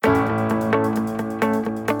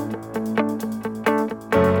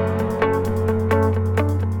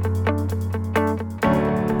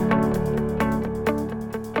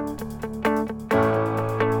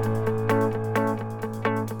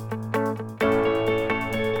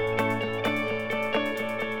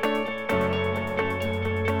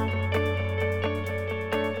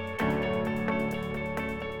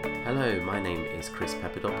my name is Chris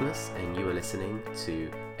Papadopoulos, and you are listening to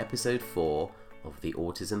episode 4 of the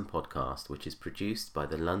Autism Podcast, which is produced by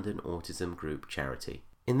the London Autism Group charity.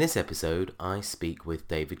 In this episode, I speak with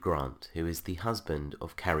David Grant, who is the husband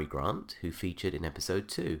of Carrie Grant, who featured in episode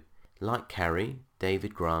 2. Like Carrie,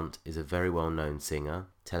 David Grant is a very well-known singer,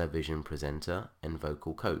 television presenter, and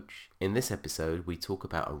vocal coach. In this episode, we talk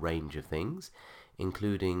about a range of things,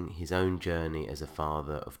 including his own journey as a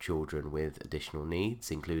father of children with additional needs,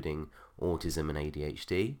 including autism and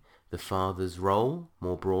ADHD, the father's role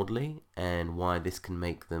more broadly, and why this can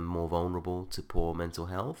make them more vulnerable to poor mental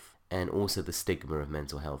health, and also the stigma of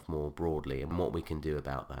mental health more broadly and what we can do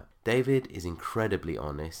about that. David is incredibly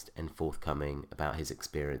honest and forthcoming about his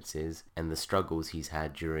experiences and the struggles he's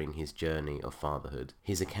had during his journey of fatherhood.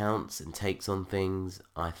 His accounts and takes on things,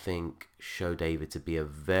 I think, show David to be a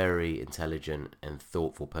very intelligent and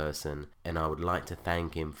thoughtful person, and I would like to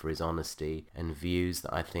thank him for his honesty and views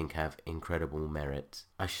that I think have incredible merit.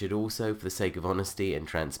 I should also, for the sake of honesty and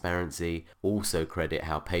transparency, also credit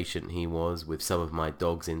how patient he was with some of my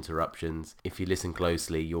dog's interruptions. If you listen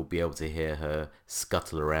closely, you'll be able to hear her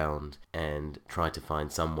scuttle around and try to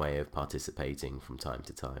find some way of participating from time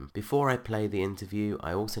to time. Before I play the interview,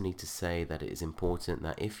 I also need to say that it is important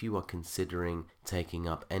that if you are considering taking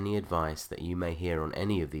up any advice that you may hear on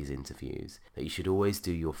any of these interviews, that you should always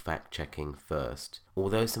do your fact-checking first.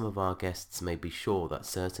 Although some of our guests may be sure that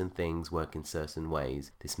certain things work in certain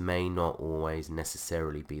ways, this may not always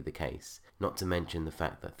necessarily be the case, not to mention the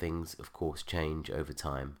fact that things of course change over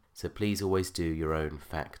time. So please always do your own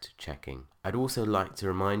fact-checking. I'd also like to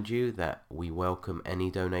remind you that we welcome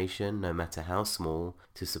any donation, no matter how small,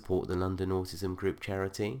 to support the London Autism Group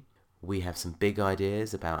charity. We have some big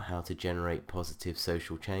ideas about how to generate positive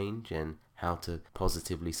social change and how to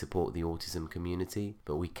positively support the autism community,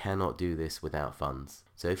 but we cannot do this without funds.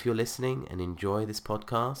 So if you're listening and enjoy this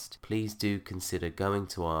podcast, please do consider going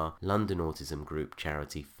to our London Autism Group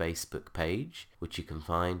charity Facebook page, which you can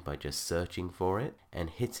find by just searching for it and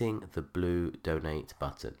hitting the blue donate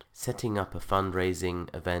button. Setting up a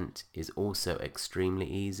fundraising event is also extremely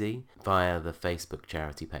easy via the Facebook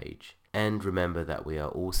charity page. And remember that we are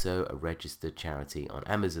also a registered charity on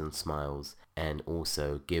Amazon Smiles and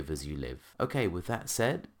also Give As You Live. Okay, with that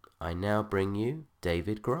said, I now bring you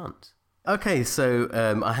David Grant. Okay, so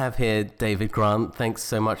I have here David Grant. Thanks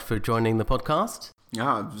so much for joining the podcast. It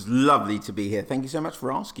was lovely to be here. Thank you so much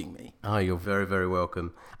for asking me. Oh, you're very, very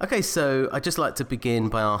welcome. Okay, so I'd just like to begin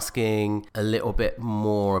by asking a little bit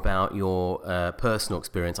more about your personal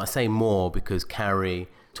experience. I say more because Carrie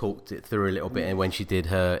talked it through a little bit when she did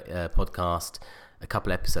her podcast a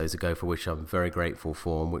couple episodes ago, for which I'm very grateful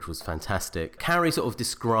for, and which was fantastic. Carrie sort of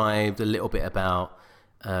described a little bit about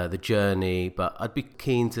the journey, but I'd be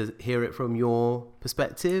keen to hear it from your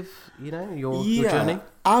perspective, your journey.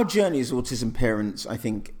 Our journey as autism parents, I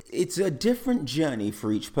think it's a different journey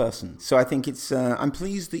for each person. So I think it's, I'm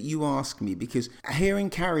pleased that you asked me, because hearing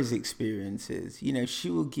Carrie's experiences, she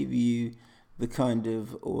will give you the kind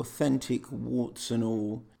of authentic warts and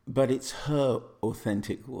all, but it's her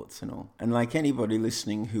authentic warts and all. And like anybody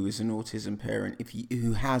listening who is an autism parent,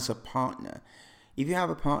 who has a partner, if you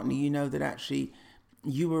have a partner, you know that actually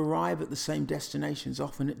you arrive at the same destinations,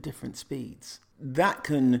 often at different speeds. That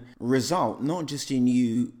can result not just in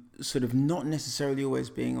you sort of not necessarily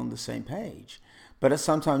always being on the same page, but at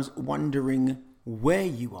sometimes wondering where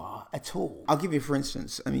you are at all. I'll give you, for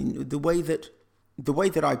instance, the way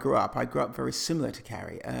that I grew up very similar to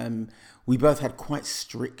Carrie. We both had quite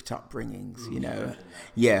strict upbringings,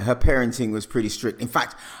 Yeah, her parenting was pretty strict. In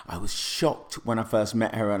fact, I was shocked when I first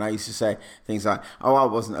met her, and I used to say things like, "Oh, I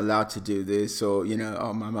wasn't allowed to do this," or,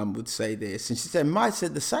 "Oh, my mum would say this." And she said, "Mine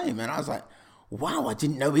said the same." And I was like, wow, I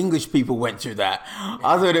didn't know English people went through that.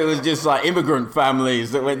 I thought it was just like immigrant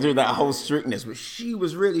families that went through that whole strictness, but she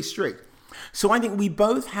was really strict. So I think we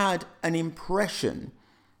both had an impression,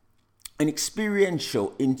 an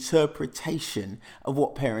experiential interpretation of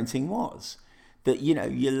what parenting was. That,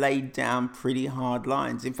 you laid down pretty hard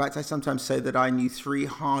lines. In fact, I sometimes say that I knew 3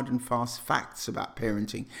 hard and fast facts about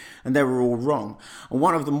parenting, and they were all wrong. And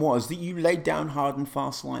one of them was that you laid down hard and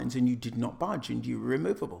fast lines and you did not budge, and you were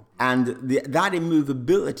immovable. And that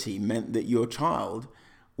immovability meant that your child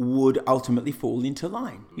would ultimately fall into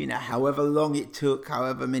line. However long it took,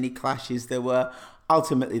 however many clashes there were,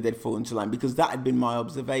 ultimately they'd fall into line, because that had been my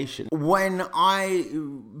observation. When I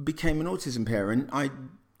became an autism parent, I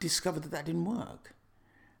discovered that didn't work.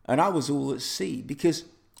 And I was all at sea, because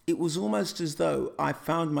it was almost as though I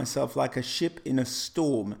found myself like a ship in a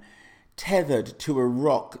storm, tethered to a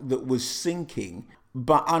rock that was sinking,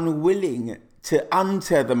 but unwilling to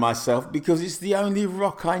untether myself because it's the only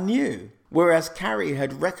rock I knew. Whereas Carrie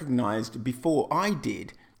had recognized before I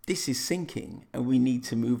did, this is sinking and we need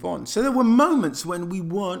to move on. So there were moments when we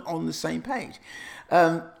weren't on the same page.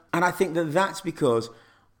 And I think that that's because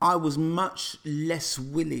I was much less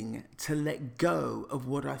willing to let go of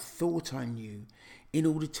what I thought I knew in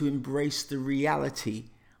order to embrace the reality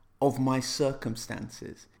of my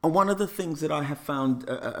circumstances. And one of the things that I have found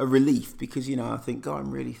a relief, because, I think, God,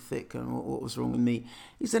 I'm really thick and what was wrong with me,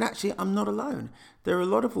 is that actually I'm not alone. There are a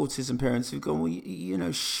lot of autism parents who've gone,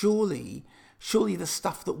 well, surely the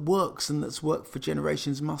stuff that works and that's worked for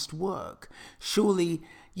generations must work. Surely,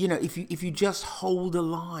 if you just hold a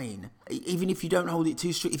line, even if you don't hold it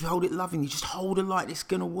too strict, if you hold it lovingly, just hold a line, it's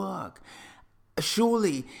going to work.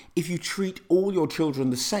 Surely, if you treat all your children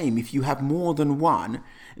the same, if you have more than one,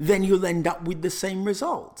 then you'll end up with the same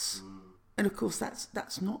results. And of course,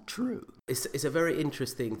 that's not true. It's a very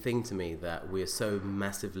interesting thing to me that we're so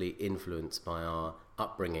massively influenced by our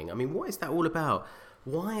upbringing. I mean, what is that all about?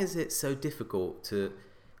 Why is it so difficult to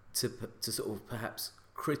sort of perhaps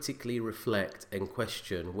critically reflect and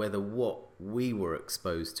question whether what we were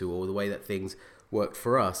exposed to or the way that things worked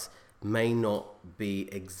for us may not be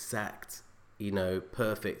exact,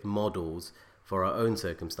 perfect models for our own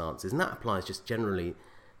circumstances? And that applies just generally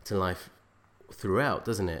to life throughout,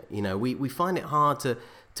 doesn't it? We find it hard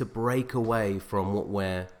to break away from what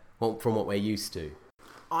we're used to.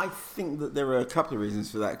 I think that there are a couple of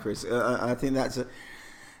reasons for that, Chris. I think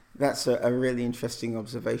that's a really interesting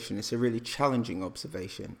observation. It's a really challenging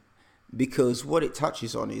observation, because what it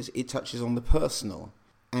touches on is it touches on the personal,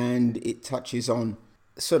 and it touches on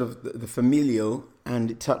sort of the familial,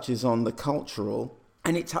 and it touches on the cultural,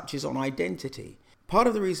 and it touches on identity. Part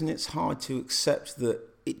of the reason it's hard to accept that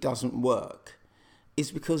it doesn't work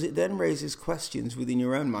is because it then raises questions within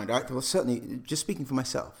your own mind. Well, certainly, just speaking for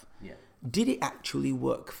myself, did it actually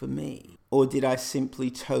work for me? Or did I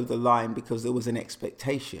simply toe the line because there was an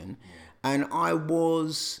expectation? And I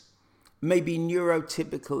was maybe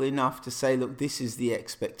neurotypical enough to say, look, this is the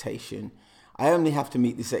expectation. I only have to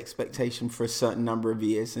meet this expectation for a certain number of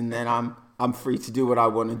years, and then I'm free to do what I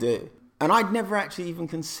want to do. And I'd never actually even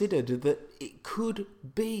considered that it could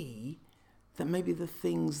be that maybe the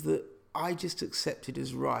things that I just accepted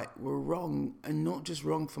as right were wrong, and not just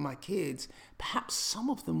wrong for my kids. Perhaps some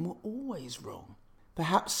of them were always wrong.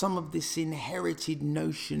 Perhaps some of this inherited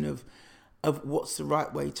notion of what's the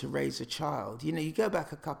right way to raise a child. You go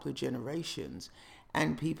back a couple of generations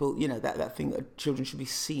and people, that thing that children should be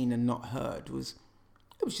seen and not heard was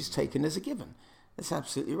just taken as a given. That's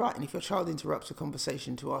absolutely right. And if your child interrupts a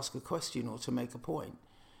conversation to ask a question or to make a point,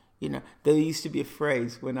 there used to be a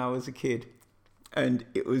phrase when I was a kid, and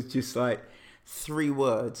it was just like 3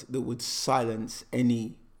 words that would silence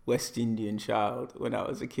any West Indian child when I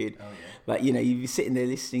was a kid. Oh, yeah. Like, you'd be sitting there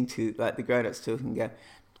listening to like the grown-ups talking and go,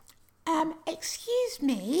 excuse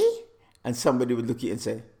me? And somebody would look at you and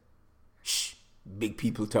say, shh, big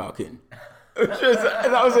people talking. And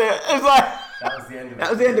that was it. It's like, that was the end of it. That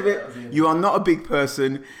was the end of it. You are not a big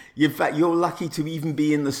person. In fact, you're lucky to even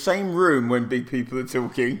be in the same room when big people are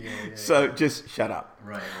talking. So just shut up.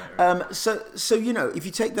 Right. So if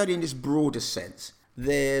you take that in this broader sense,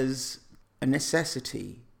 there's a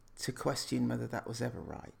necessity to question whether that was ever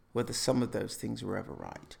right, whether some of those things were ever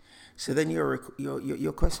right. So then you're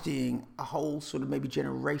questioning a whole sort of maybe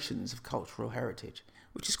generations of cultural heritage,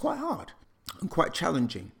 which is quite hard and quite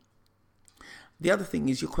challenging. The other thing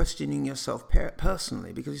is you're questioning yourself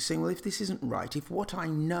personally, because you're saying, well, if this isn't right, if what I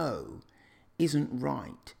know isn't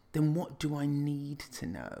right, then what do I need to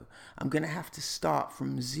know? I'm going to have to start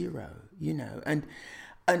from zero, And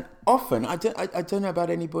often, I don't know about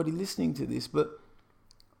anybody listening to this, but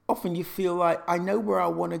often you feel like, I know where I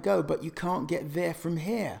want to go, but you can't get there from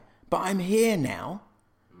here. But I'm here now.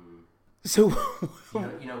 So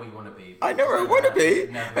you know where you want to be. I know where I want to be.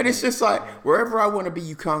 And it's just like, wherever I want to be,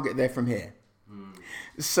 you can't get there from here.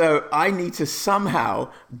 So I need to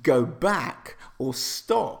somehow go back or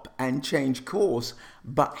stop and change course.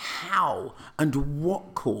 But how and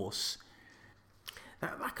what course?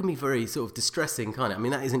 That can be very sort of distressing, can't it? I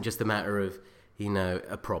mean, that isn't just a matter of,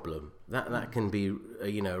 a problem. That can be,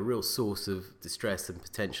 a real source of distress and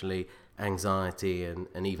potentially anxiety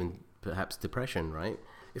and even perhaps depression, right?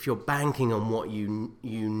 If you're banking on what you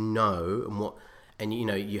know and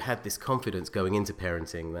you had this confidence going into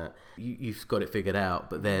parenting that you've got it figured out,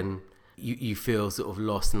 but then you feel sort of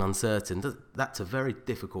lost and uncertain. That's a very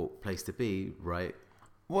difficult place to be, right?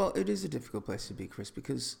 Well, it is a difficult place to be, Chris,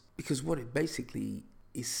 because what it basically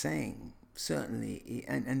is saying, certainly,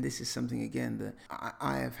 and this is something, again, that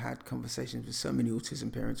I have had conversations with so many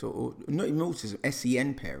autism parents, or not even autism,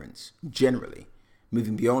 SEN parents, generally,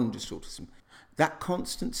 moving beyond just autism. that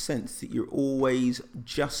constant sense that you're always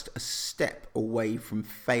just a step away from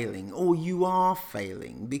failing, or you are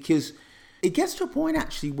failing, because it gets to a point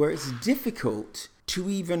actually where it's difficult to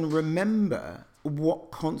even remember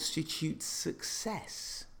what constitutes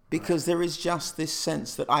success. Because there is just this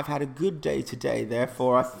sense that I've had a good day today,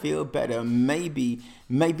 therefore I feel better. Maybe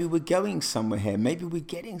we're going somewhere here. Maybe we're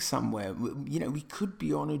getting somewhere. We could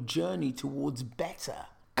be on a journey towards better.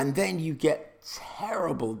 And then you get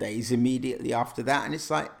terrible days immediately after that. And it's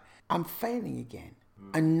like, I'm failing again.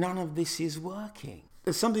 And none of this is working.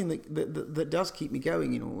 There's something that does keep me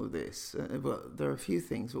going in all of this. Well, there are a few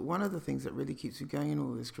things. But one of the things that really keeps me going in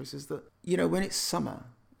all of this, Chris, is that, when it's summer,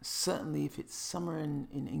 certainly if it's summer in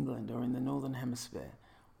England or in the Northern Hemisphere,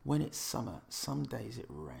 when it's summer, some days it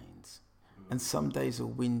rains. And some days are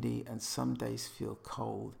windy and some days feel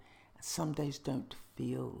cold. And some days don't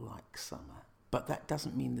feel like summer. But that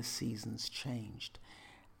doesn't mean the season's changed.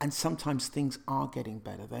 And sometimes things are getting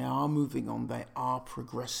better. They are moving on. They are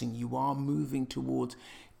progressing. You are moving towards,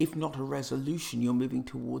 if not a resolution, you're moving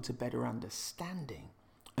towards a better understanding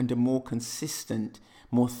and a more consistent,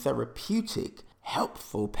 more therapeutic,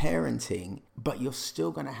 helpful parenting. But you're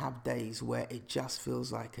still going to have days where it just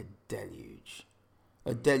feels like a deluge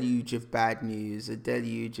of bad news, a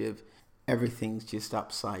deluge of everything's just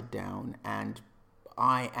upside down. And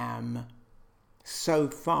I am so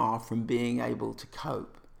far from being able to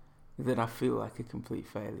cope that I feel like a complete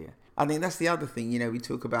failure. I think that's the other thing, we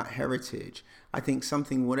talk about heritage. I think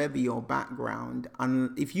something, whatever your background,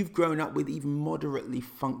 and if you've grown up with even moderately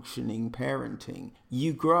functioning parenting,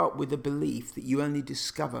 you grow up with a belief that you only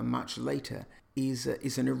discover much later is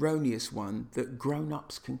an erroneous one, that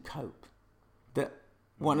grown-ups can cope. That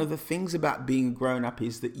one of the things about being grown up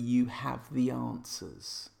is that you have the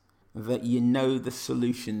answers, that you know the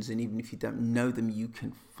solutions, and even if you don't know them, you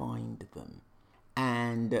can find them.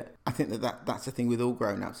 And I think that's the thing with all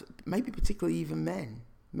grown-ups, maybe particularly even men,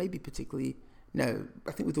 I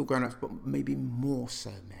think with all grown-ups, but maybe more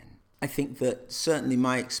so men. I think that certainly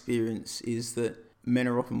my experience is that men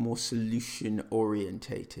are often more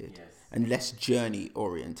solution-orientated. Yes. And less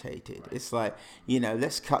journey-orientated. Right. It's like,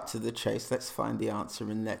 let's cut to the chase, let's find the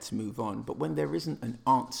answer and let's move on. But when there isn't an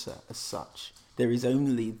answer as such, there is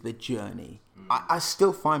only the journey. I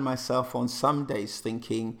still find myself on some days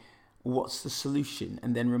thinking, what's the solution?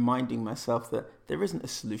 And then reminding myself that there isn't a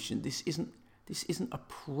solution. This isn't a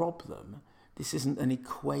problem. This isn't an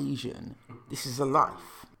equation. This is a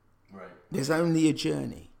life. Right. There's only a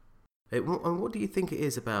journey. And what do you think it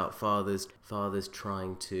is about fathers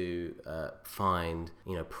trying to find,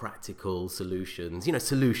 practical solutions,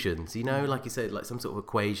 like you said, like some sort of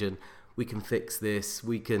equation? We can fix this.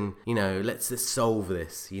 We can, let's just solve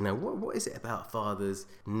this. What is it about fathers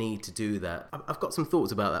need to do that? I've got some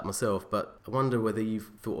thoughts about that myself, but I wonder whether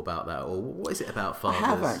you've thought about that, or what is it about fathers? I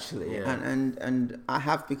have actually, yeah. and I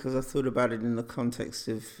have, because I thought about it in the context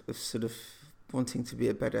of sort of wanting to be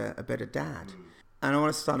a better dad. And I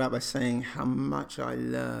want to start out by saying how much I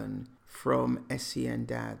learn from SEN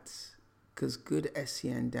dads, because good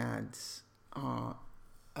SEN dads are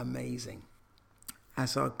amazing,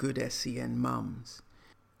 as are good SEN mums.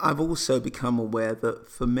 I've also become aware that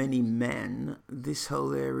for many men, this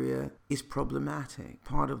whole area is problematic.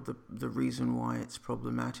 Part of the reason why it's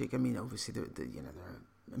problematic, obviously there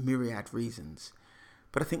are a myriad reasons,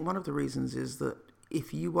 but I think one of the reasons is that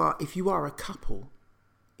if you are a couple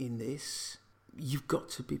in this, you've got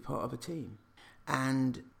to be part of a team.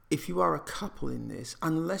 And if you are a couple in this,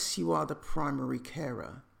 unless you are the primary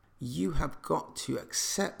carer, you have got to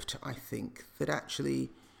accept, I think, that actually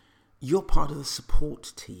you're part of the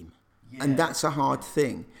support team. Yeah. And that's a hard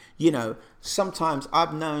thing. Sometimes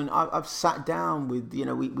I've sat down with,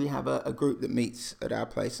 we have a group that meets at our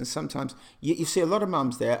place, and sometimes you see a lot of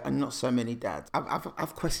mums there and not so many dads.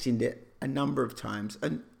 I've questioned it a number of times,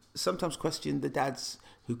 and sometimes question the dads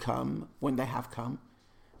who come when they have come.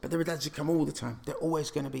 But there are dads who come all the time. They're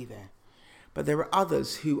always going to be there. But there are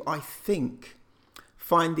others who I think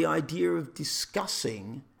find the idea of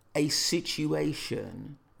discussing a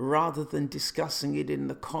situation rather than discussing it in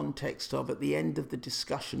the context of, at the end of the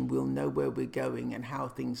discussion, we'll know where we're going and how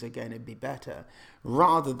things are going to be better,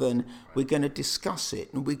 rather than we're going to discuss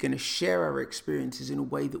it and we're going to share our experiences in a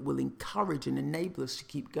way that will encourage and enable us to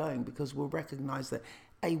keep going, because we'll recognize that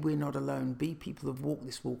A, we're not alone. B, people have walked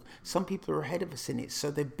this walk. Some people are ahead of us in it,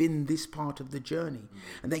 so they've been this part of the journey.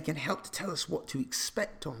 And they can help to tell us what to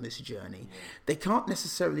expect on this journey. They can't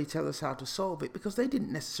necessarily tell us how to solve it, because they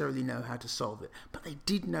didn't necessarily know how to solve it, but they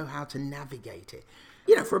did know how to navigate it.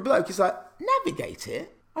 For a bloke, it's like, navigate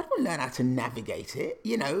it? I'd want to learn how to navigate it.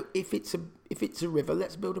 You know, if it's a river,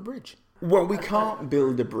 let's build a bridge. Well, we can't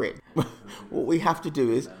build a bridge. What we have to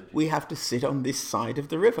do is we have to sit on this side of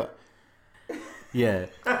the river. Yeah,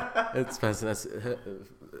 it's fascinating. That's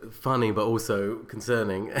funny, but also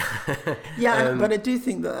concerning. Yeah, but I do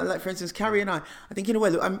think that, like, for instance, Carrie and I think in a way,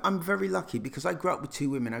 look, I'm very lucky because I grew up with two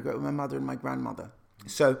women. I grew up with my mother and my grandmother.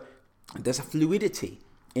 So there's a fluidity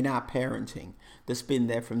in our parenting that's been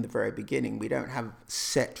there from the very beginning. We don't have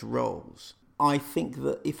set roles. I think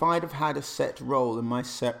that if I'd have had a set role, and my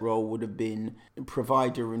set role would have been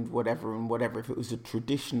provider and whatever, if it was a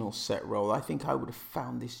traditional set role, I think I would have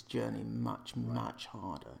found this journey much, much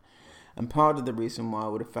harder. And part of the reason why I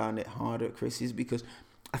would have found it harder, Chris, is because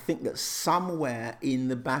I think that somewhere in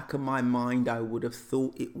the back of my mind, I would have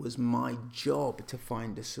thought it was my job to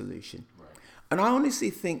find a solution. Right. And I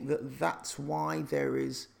honestly think that that's why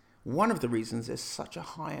one of the reasons there's such a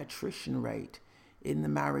high attrition rate in the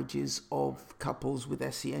marriages of couples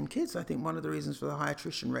with SEN kids. I think one of the reasons for the high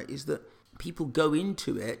attrition rate is that people go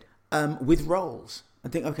into it with roles. I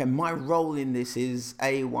think, okay, my role in this is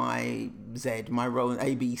A, Y, Z. My role in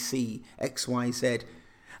A, B, C, X, Y, Z.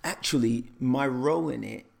 Actually, my role in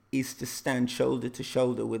it is to stand shoulder to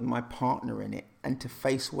shoulder with my partner in it and to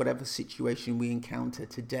face whatever situation we encounter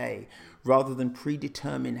today, rather than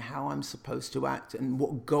predetermine how I'm supposed to act and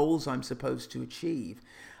what goals I'm supposed to achieve.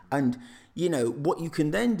 And, you know, what you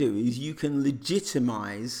can then do is you can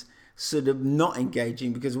legitimize sort of not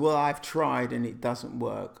engaging because, well, I've tried and it doesn't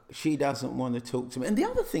work. She doesn't want to talk to me. And the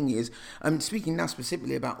other thing is, I'm speaking now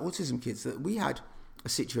specifically about autism kids, that we had a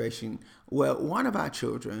situation where one of our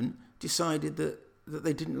children decided that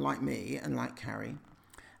they didn't like me and like Carrie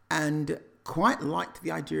and quite liked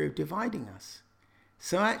the idea of dividing us.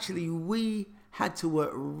 So actually we had to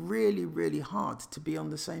work really, really hard to be on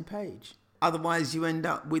the same page. Otherwise, you end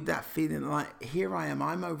up with that feeling like, here I am,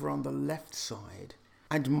 I'm over on the left side,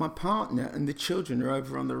 and my partner and the children are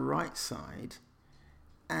over on the right side,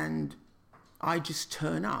 and I just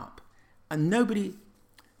turn up. And nobody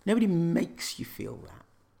makes you feel that.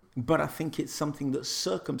 But I think it's something that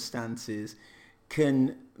circumstances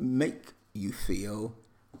can make you feel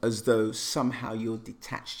as though somehow you're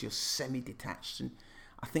detached, you're semi-detached. And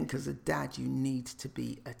I think as a dad, you need to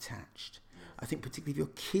be attached. I think particularly if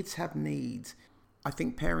your kids have needs, I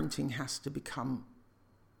think parenting has to become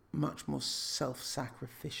much more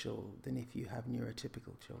self-sacrificial than if you have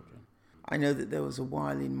neurotypical children. I know that there was a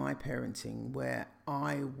while in my parenting where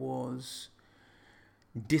I was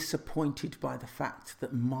disappointed by the fact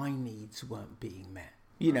that my needs weren't being met.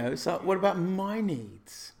 You know, so what about my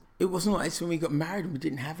needs? It wasn't like when we got married and we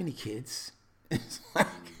didn't have any kids. It's like,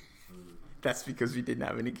 that's because we didn't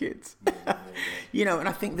have any kids. You know, and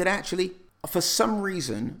I think that actually, for some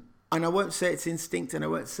reason, and I won't say it's instinct and I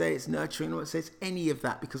won't say it's nurturing, I won't say it's any of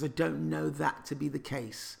that because I don't know that to be the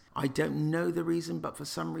case. I don't know the reason, but for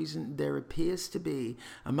some reason there appears to be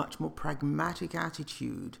a much more pragmatic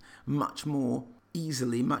attitude, much more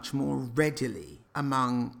easily, much more readily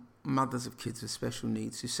among mothers of kids with special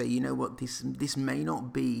needs who say, you know what, this may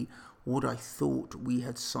not be what I thought we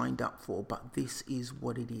had signed up for, but this is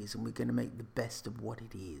what it is, and we're going to make the best of what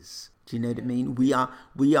it is. Do you know what I mean? We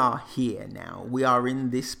are here now. We are in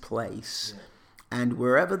this place. Yeah. And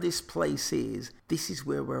wherever this place is, this is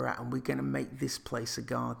where we're at, and we're going to make this place a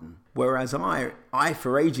garden. Whereas I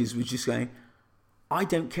for ages was just going, I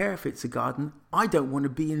don't care if it's a garden. I don't want to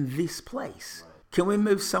be in this place. Right. Can we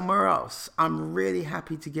move somewhere else? I'm really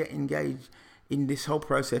happy to get engaged in this whole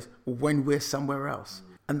process when we're somewhere else.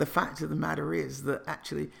 And the fact of the matter is that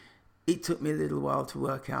actually it took me a little while to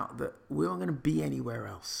work out that we weren't going to be anywhere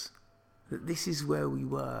else. That this is where we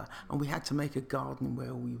were, and we had to make a garden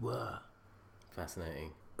where we were.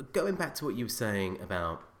 Fascinating. Going back to what you were saying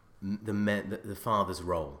about the father's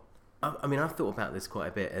role. I mean, I've thought about this quite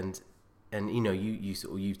a bit, and you know,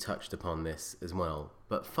 you touched upon this as well.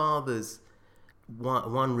 But fathers,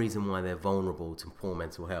 one reason why they're vulnerable to poor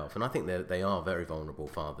mental health, and I think they are very vulnerable,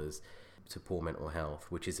 fathers, to poor mental health,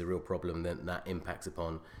 which is a real problem that impacts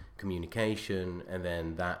upon communication, and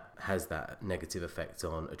then that has that negative effect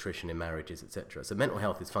on attrition in marriages, etc. So mental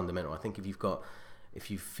health is fundamental. I think if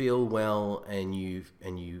you feel well and you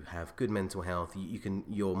have good mental health,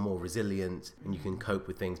 you're more resilient and you can cope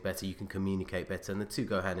with things better, you can communicate better, and the two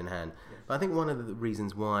go hand in hand. Yeah. But I think one of the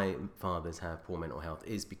reasons why fathers have poor mental health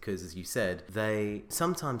is because, as you said, they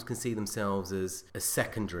sometimes can see themselves as a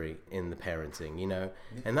secondary in the parenting, you know,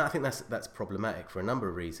 and I think that's problematic for a number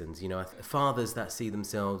of reasons. You know, fathers that see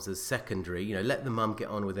themselves as secondary, you know, let the mum get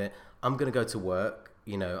on with it. I'm going to go to work.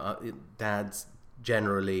 You know, dads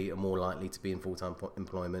generally are more likely to be in full-time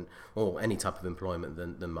employment or any type of employment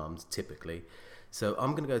than mums typically. So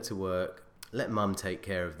I'm going to go to work, let mum take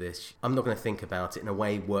care of this. I'm not going to think about it. In a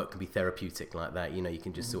way, work can be therapeutic like that. You know, you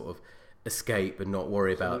can just sort of escape and not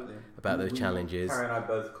worry about those challenges. Carrie and I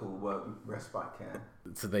both call work respite care.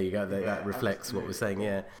 So there you go. That reflects absolutely what we're saying,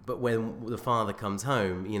 yeah. But when the father comes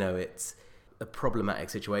home, you know, it's a problematic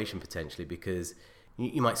situation potentially, because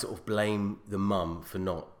you might sort of blame the mum for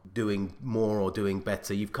not doing more or doing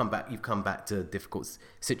better. You've come back to a difficult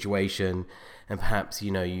situation, and perhaps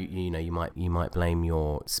you might blame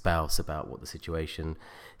your spouse about what the situation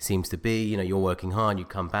seems to be. You know, you're working hard, you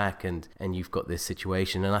come back and you've got this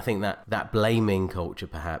situation, and I think that blaming culture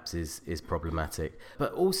perhaps is problematic.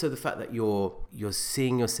 But also the fact that you're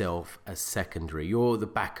seeing yourself as secondary. You're the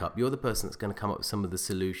backup. You're the person that's going to come up with some of the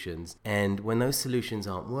solutions, and when those solutions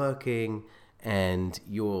aren't working, and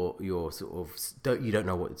you're sort of you don't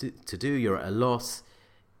know what to do, you're at a loss,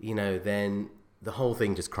 you know, then the whole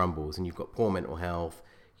thing just crumbles, and you've got poor mental health.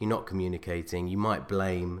 You're not communicating. You might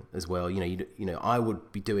blame as well. You know, I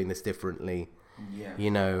would be doing this differently. Yeah.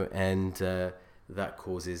 You know, and that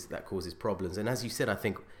causes problems. And as you said, I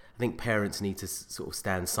think parents need to sort of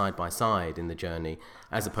stand side by side in the journey,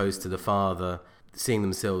 as opposed to the father seeing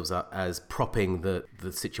themselves as propping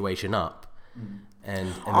the situation up.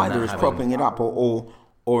 And either as propping it up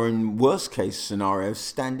or in worst case scenarios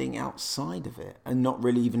standing outside of it and not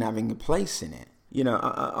really even having a place in it. You know,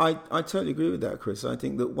 I totally agree with that, Chris. I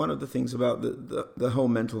think that one of the things about the whole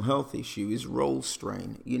mental health issue is role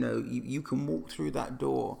strain. You know, you can walk through that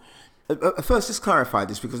door. First, let's clarify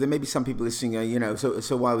this, because there may be some people listening, you know,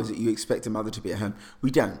 so why was it you expect a mother to be at home?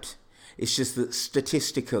 We don't. It's just that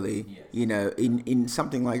statistically, yes, you know, in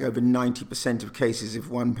something like over 90% of cases, if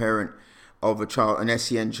one parent of a child, an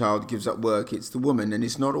SEN child, gives up work, it's the woman. And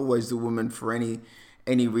it's not always the woman for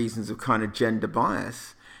any reasons of kind of gender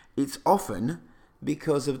bias. It's often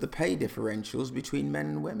because of the pay differentials between men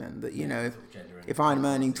and women. That, you know, if I'm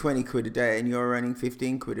earning 20 quid a day and you're earning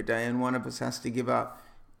 15 quid a day, and one of us has to give up,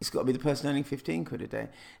 it's got to be the person earning 15 quid a day.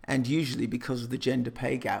 And usually because of the gender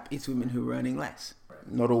pay gap, it's women who are earning less.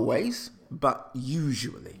 Not always, but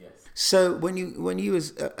usually. Yes. So when you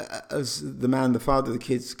as the man, the father of the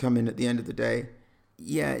kids, come in at the end of the day,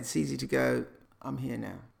 yeah, it's easy to go, I'm here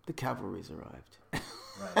now. The cavalry's arrived.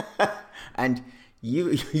 Right. And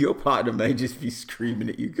your partner may just be screaming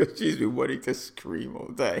at you because she's been wanting to scream all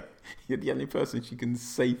day. You're the only person she can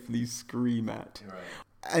safely scream at. Right.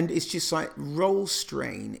 And it's just like role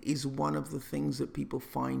strain is one of the things that people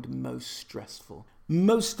find most stressful.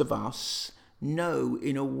 Most of us know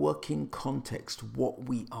in a working context what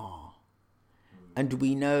we are, and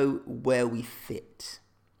we know where we fit.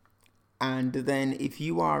 And then if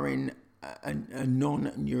you are in a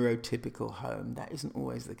non-neurotypical home, that isn't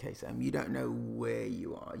always the case. You don't know where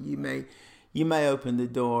you are. You may open the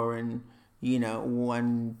door and, you know,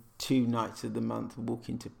 1-2 nights of the month walk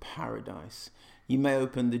into paradise. You may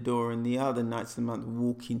open the door and the other nights of the month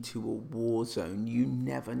walk into a war zone. You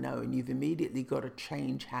never know, and you've immediately got to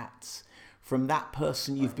change hats from that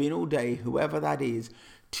person you've been all day, whoever that is,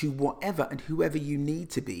 to whatever and whoever you need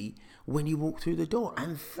to be when you walk through the door.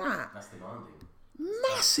 And that's demanding.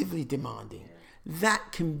 Massively demanding. Yeah.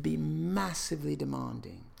 That can be massively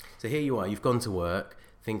demanding. So here you are, you've gone to work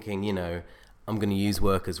thinking, you know, I'm going to use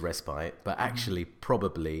work as respite, but actually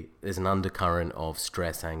probably there's an undercurrent of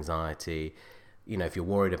stress, anxiety. You know, if you're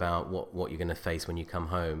worried about what you're going to face when you come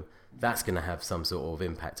home, that's going to have some sort of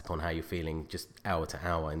impact upon how you're feeling just hour to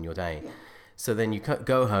hour in your day. Yeah. So then you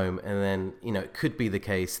go home, and then, you know, it could be the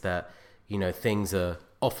case that, you know, things are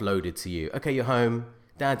offloaded to you. Okay, you're home,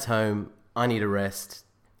 dad's home, I need a rest,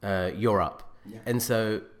 you're up. Yeah. And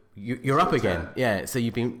so you're up again. Yeah. So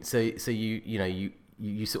you've been, so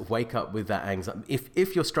you sort of wake up with that anxiety.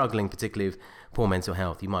 If you're struggling particularly with poor mental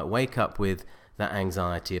health, you might wake up with that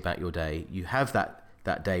anxiety about your day. You have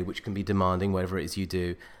that day, which can be demanding, whatever it is you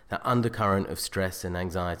do, that undercurrent of stress and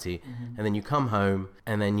anxiety, and then you come home,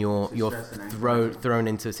 and then you're thrown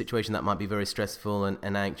into a situation that might be very stressful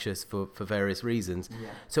and anxious for various reasons. Yeah.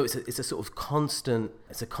 So it's a sort of constant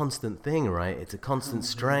thing, right? It's a constant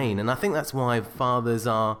strain, and I think that's why fathers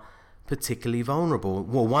are particularly vulnerable.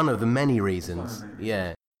 Well, one of the many reasons.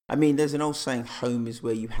 Yeah. I mean, there's an old saying, home is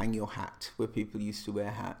where you hang your hat, where people used to wear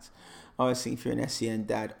hats. I always think if you're an SEN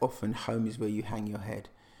dad, often home is where you hang your head.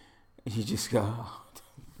 And you just go, oh,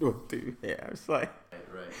 what do you here? It's like...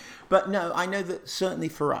 Right. But no, I know that certainly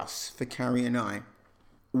for us, for Carrie and I,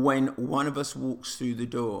 when one of us walks through the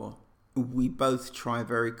door, we both try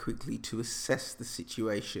very quickly to assess the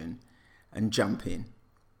situation and jump in,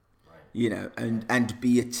 right. You know, and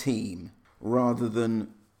be a team rather than,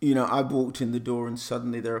 you know, I've walked in the door and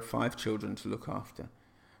suddenly there are 5 children to look after.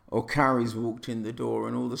 Or Carrie's walked in the door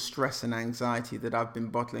and all the stress and anxiety that I've been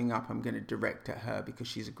bottling up, I'm going to direct at her because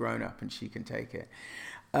she's a grown-up and she can take it.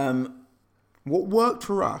 What worked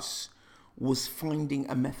for us was finding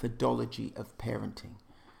a methodology of parenting,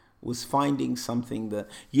 was finding something that,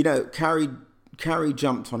 Carrie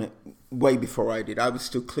jumped on it way before I did. I was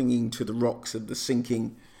still clinging to the rocks of the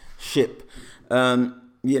sinking ship,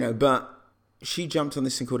 but she jumped on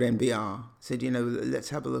this thing called NBR, said, let's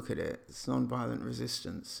have a look at it. It's nonviolent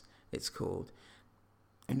resistance, it's called.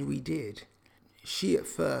 And we did. She at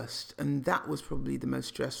first, and that was probably the most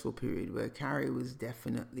stressful period, where Carrie was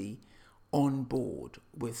definitely on board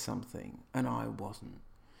with something and I wasn't.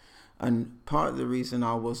 And part of the reason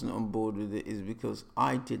I wasn't on board with it is because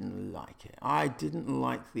I didn't like it. I didn't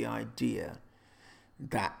like the idea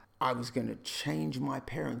that I was going to change my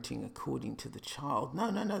parenting according to the child.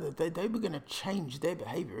 No. They were going to change their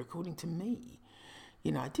behavior according to me.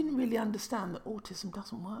 I didn't really understand that autism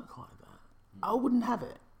doesn't work like that. I wouldn't have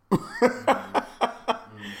it.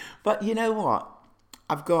 But you know what?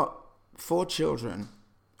 I've got 4 children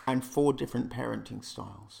and 4 different parenting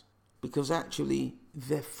styles, because actually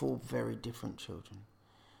they're 4 very different children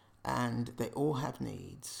and they all have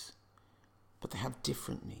needs, but they have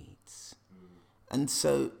different needs. And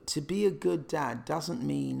so to be a good dad doesn't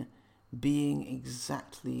mean being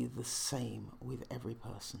exactly the same with every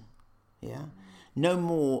person. Yeah? No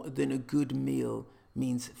more than a good meal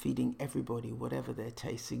means feeding everybody whatever their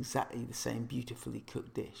taste, exactly the same beautifully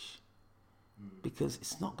cooked dish. Because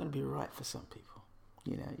it's not going to be right for some people.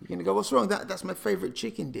 You're going to go, what's wrong? That's my favorite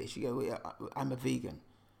chicken dish. You go, well, I'm a vegan.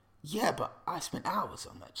 Yeah, but I spent hours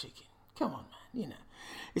on that chicken. Come on, man.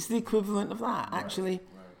 It's the equivalent of that. Right, actually, right.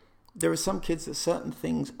 There are some kids that certain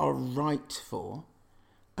things are right for,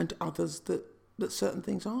 and others that certain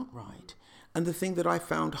things aren't right. And the thing that I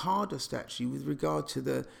found hardest, actually, with regard to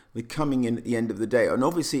the coming in at the end of the day, and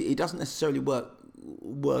obviously it doesn't necessarily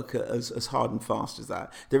work as hard and fast as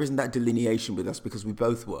that. There isn't that delineation with us because we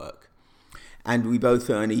both work. And we both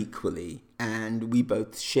earn equally, and we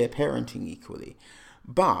both share parenting equally.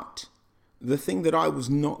 But the thing that I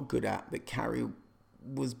was not good at, that Carrie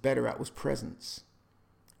was better at, was presence.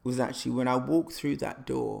 Was actually when I walk through that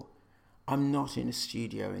door, I'm not in a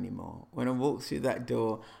studio anymore. When I walk through that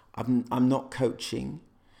door, I'm not coaching.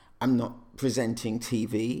 I'm not presenting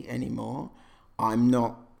TV anymore. I'm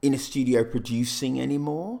not in a studio producing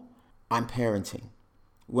anymore. I'm parenting.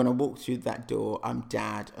 When I walk through that door, I'm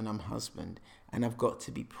dad and I'm husband, and I've got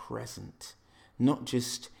to be present, not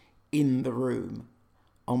just in the room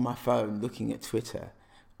on my phone looking at Twitter,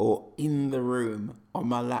 or in the room on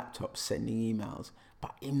my laptop sending emails,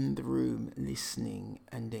 but in the room listening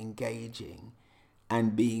and engaging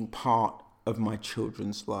and being part of my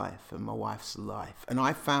children's life and my wife's life. And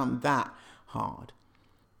I found that hard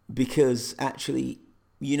because actually,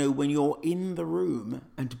 when you're in the room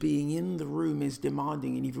and being in the room is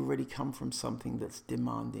demanding, and you've already come from something that's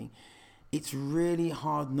demanding, it's really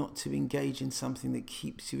hard not to engage in something that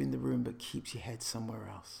keeps you in the room but keeps your head somewhere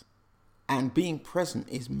else. And being present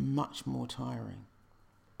is much more tiring.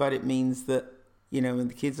 But it means that, when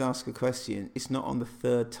the kids ask a question, it's not on the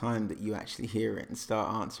 3rd time that you actually hear it and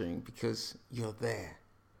start answering, because you're there.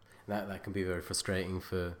 That can be very frustrating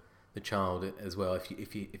for the child as well,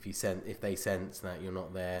 if they sense that you're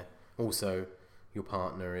not there. Also, your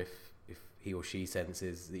partner, if he or she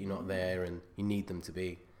senses that you're not there and you need them to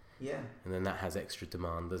be. Yeah. And then that has extra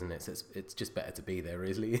demand, doesn't it? So it's just better to be there,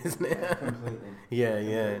 really, isn't it? Yeah, completely.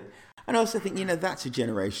 Yeah. And I also think, that's a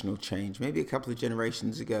generational change. Maybe a couple of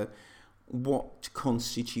generations ago, what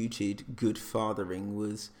constituted good fathering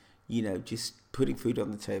was, just putting food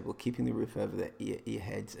on the table, keeping the roof over your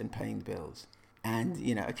heads and paying the bills. And,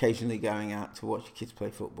 occasionally going out to watch your kids play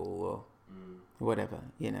football or whatever,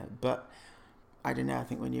 But I don't know, I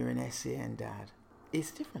think when you're an SEN dad,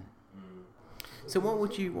 it's different. So what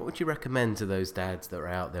would you recommend to those dads that are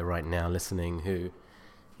out there right now listening who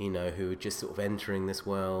are just sort of entering this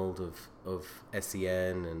world of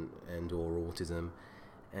SEN and or autism,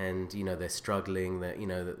 and they're struggling, that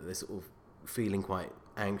they're sort of feeling quite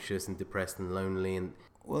anxious and depressed and lonely? And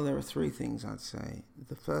well, there are 3 things I'd say.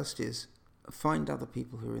 The first is find other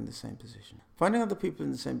people who are in the same position. Finding other people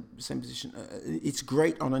in the same position, it's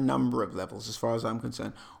great on a number of levels as far as I'm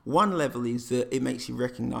concerned. One level is that it makes you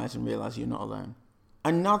recognize and realize you're not alone.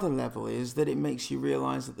 Another level is that it makes you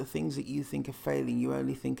realize that the things that you think are failing, you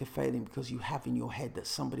only think are failing because you have in your head that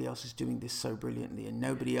somebody else is doing this so brilliantly, and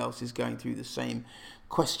nobody else is going through the same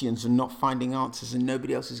questions and not finding answers, and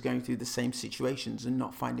nobody else is going through the same situations and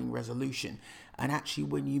not finding resolution. And actually,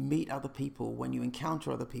 when you meet other people, when you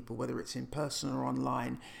encounter other people, whether it's in person or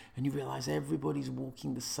online, and you realize everybody's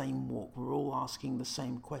walking the same walk, we're all asking the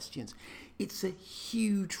same questions, it's a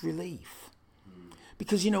huge relief.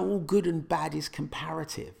 Because, all good and bad is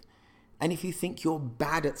comparative. And if you think you're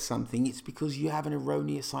bad at something, it's because you have an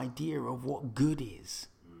erroneous idea of what good is.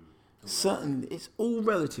 It's all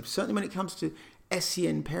relative. Certainly when it comes to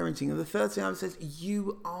SEN parenting. And the third thing I would say is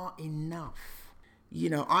you are enough.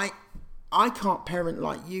 I can't parent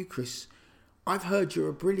like you, Chris. I've heard you're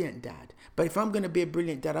a brilliant dad. But if I'm going to be a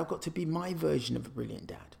brilliant dad, I've got to be my version of a brilliant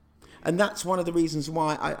dad. And that's one of the reasons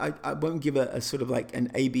why I won't give a sort of like an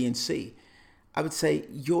A, B, and C. I would say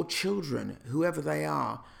your children, whoever they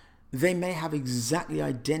are, they may have exactly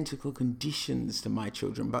identical conditions to my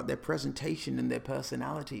children, but their presentation and their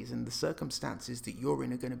personalities and the circumstances that you're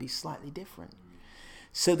in are going to be slightly different.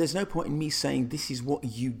 So there's no point in me saying this is what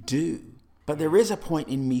you do, but there is a point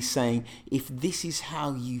in me saying if this is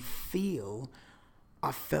how you feel,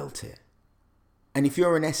 I felt it. And if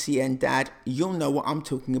you're an SEN dad, you'll know what I'm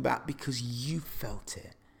talking about because you felt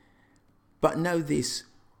it. But know this,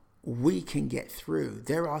 we can get through.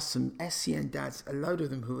 There are some SEN dads, a load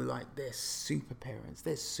of them who are like, they're super parents,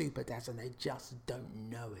 they're super dads, and they just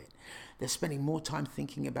don't know it. They're spending more time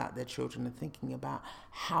thinking about their children and thinking about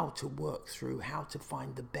how to work through, how to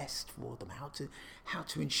find the best for them, how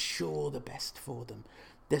to ensure the best for them.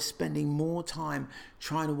 They're spending more time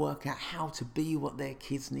trying to work out how to be what their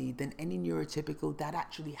kids need than any neurotypical dad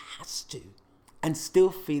actually has to. And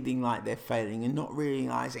still feeling like they're failing and not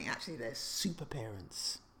realizing actually they're super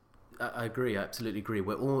parents. I agree, I absolutely agree.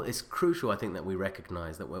 It's crucial, I think, that we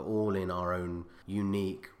recognise that we're all in our own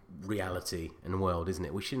unique reality and world, isn't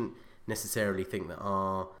it? We shouldn't necessarily think that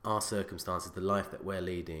our circumstances, the life that we're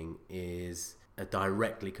leading, is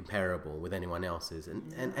directly comparable with anyone else's.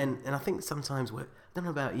 And I think sometimes, I don't know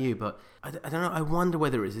about you, but I don't know, I wonder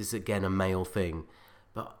whether it is, again, a male thing.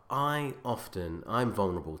 But I'm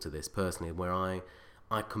vulnerable to this personally, where I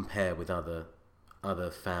compare with other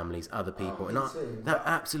families, other people, that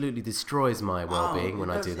absolutely destroys my well-being when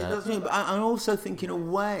I do that. But I also think in a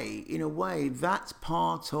way, that's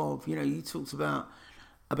part of, you talked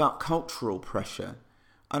about cultural pressure.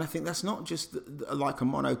 And I think that's not just like a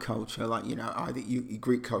monoculture, like, either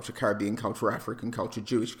Greek culture, Caribbean culture, African culture,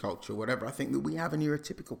 Jewish culture, whatever. I think that we have a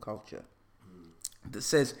neurotypical culture that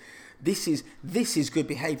says this is good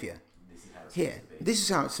behavior. This is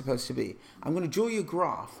how it's supposed to be. I'm going to draw you a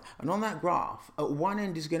graph, and on that graph, at one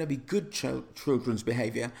end is going to be good children's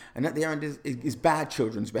behavior, and at the other end is bad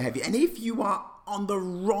children's behavior. And if you are on the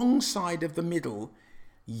wrong side of the middle,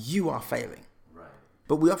 you are failing. Right.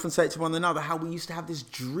 But we often say it to one another, how we used to have this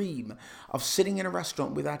dream of sitting in a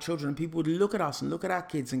restaurant with our children, and people would look at us and look at our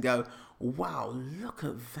kids and go, wow, look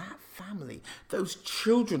at that family. Those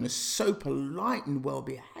children are so polite and well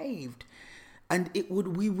behaved. And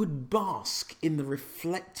we would bask in the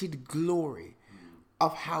reflected glory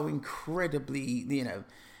of how incredibly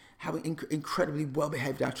well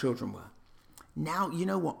behaved our children were. Now, you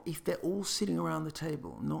know what? If they're all sitting around the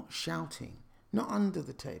table, not shouting, not under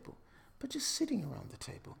the table, but just sitting around the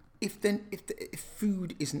table. If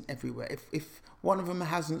food isn't everywhere, if one of them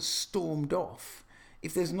hasn't stormed off,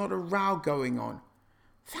 if there's not a row going on,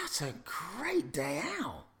 that's a great day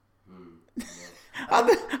out.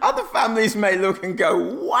 Other families may look and go,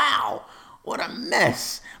 wow, what a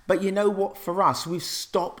mess. But you know what? For us, we've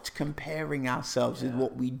stopped comparing ourselves with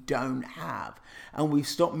what we don't have. And we've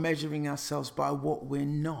stopped measuring ourselves by what we're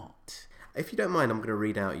not. If you don't mind, I'm going to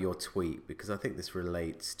read out your tweet because I think this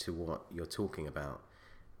relates to what you're talking about.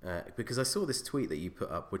 Because I saw this tweet that you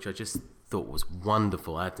put up, which I just thought was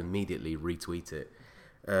wonderful. I had to immediately retweet it,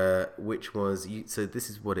 which was, so this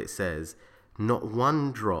is what it says. Not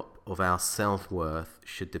one drop of our self-worth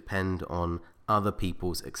should depend on other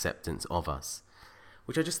people's acceptance of us,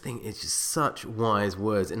 which I just think is just such wise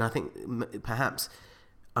words. And I think perhaps,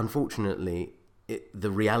 unfortunately,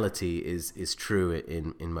 the reality is true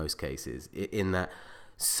in most cases, in that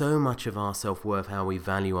so much of our self-worth, how we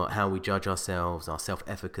value, how we judge ourselves, our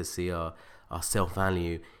self-efficacy, our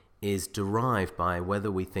self-value is derived by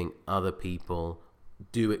whether we think other people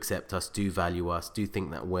do accept us, do value us, do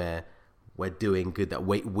think that we're doing good, that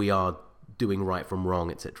we are doing right from wrong,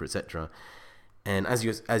 etc., etc. And as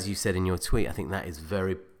you said in your tweet, I think that is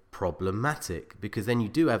very problematic, because then you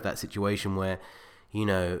do have that situation where,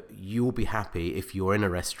 you'll be happy if you're in a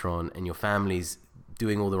restaurant and your family's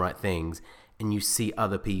doing all the right things, and you see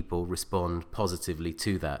other people respond positively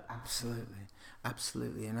to that.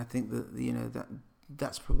 Absolutely. And I think that,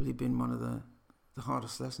 that's probably been one of the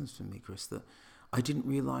hardest lessons for me, Chris, that I didn't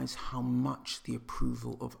realize how much the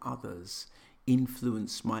approval of others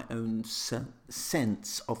influenced my own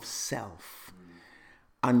sense of self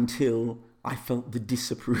until I felt the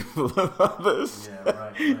disapproval of others. Yeah,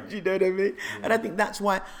 right. Do you know what I mean? Yeah. And I think that's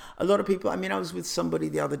why a lot of people, I was with somebody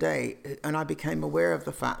the other day and I became aware of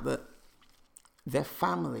the fact that their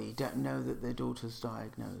family don't know that their daughter's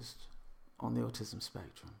diagnosed on the autism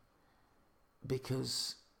spectrum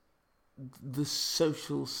because the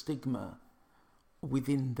social stigma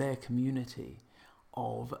within their community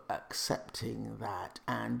of accepting that,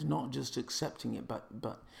 and not just accepting it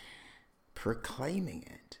but proclaiming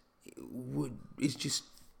it is just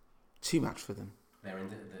too much for them.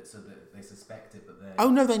 So they suspect it, but they... Oh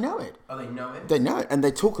no, they know it. Oh, they know it? They know it, and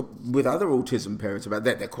they talk with other autism parents about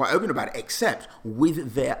that. They're quite open about it, except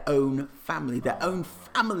with their own family. Their own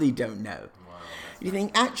family don't know. Wow, you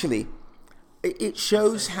think, actually, it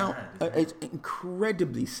shows so how... sad, it's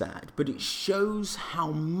incredibly sad, but it shows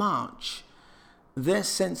how much their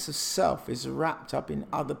sense of self is wrapped up in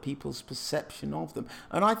other people's perception of them.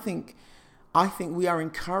 And I think we are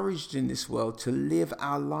encouraged in this world to live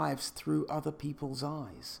our lives through other people's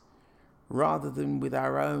eyes, rather than with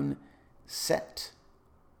our own set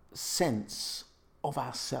sense of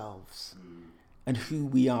ourselves and who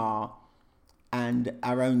we are, and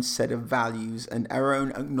our own set of values and our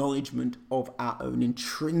own acknowledgement of our own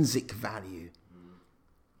intrinsic value.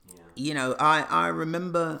 Yeah. I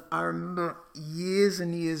remember years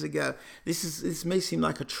and years ago. This may seem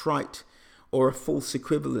like a trite or a false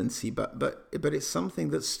equivalency, but it's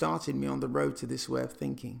something that started me on the road to this way of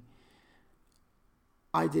thinking.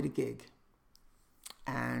 I did a gig,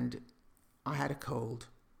 and I had a cold,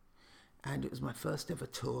 and it was my first ever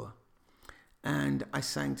tour, and I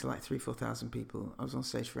sang to like 3,000-4,000 people. I was on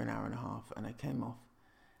stage for an hour and a half, and I came off,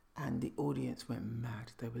 and the audience went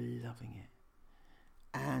mad. They were loving it.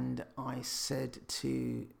 And I said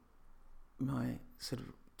to my sort of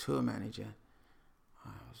tour manager, I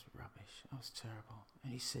was rubbish, I was terrible.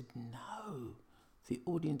 And he said, no, the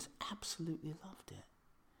audience absolutely loved it.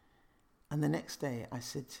 And the next day I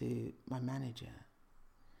said to my manager,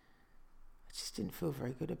 I just didn't feel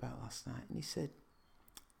very good about last night. And he said,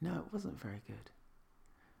 no, it wasn't very good.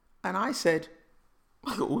 And I said,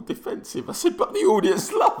 I got all defensive. I said, but the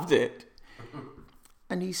audience loved it.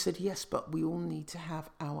 And he said, yes, but we all need to have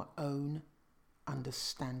our own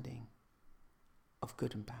understanding of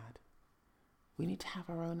good and bad. We need to have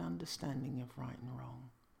our own understanding of right and wrong.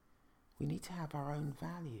 We need to have our own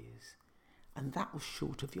values. And that was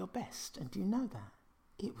short of your best. And do you know that?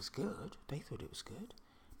 It was good. They thought it was good.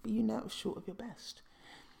 But you know it was short of your best.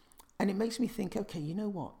 And it makes me think, okay, you know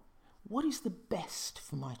what? What is the best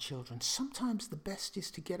for my children? Sometimes the best is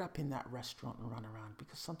to get up in that restaurant and run around,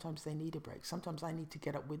 because sometimes they need a break. Sometimes I need to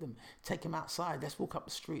get up with them, take them outside. Let's walk up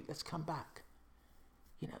the street. Let's come back.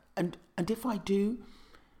 And if I do,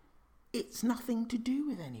 it's nothing to do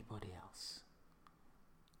with anybody else.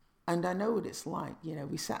 And I know what it's like.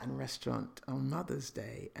 We sat in a restaurant on Mother's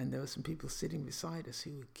Day, and there were some people sitting beside us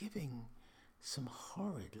who were giving some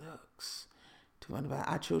horrid looks to one of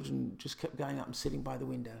our children. Just kept going up and sitting by the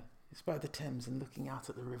window. It's by the Thames and looking out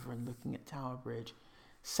at the river and looking at Tower Bridge.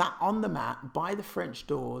 Sat on the mat by the French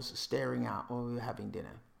doors, staring out while we were having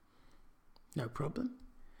dinner. No problem.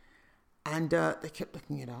 And they kept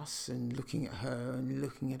looking at us and looking at her and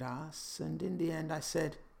looking at us. And in the end I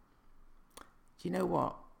said, do you know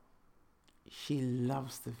what? She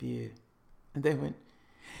loves the view. And they went,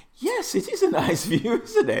 yes, it is a nice view,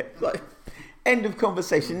 isn't it? Like, end of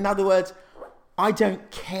conversation. In other words, I don't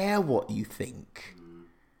care what you think.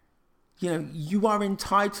 You are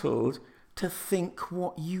entitled to think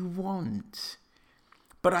what you want.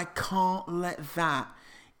 But I can't let that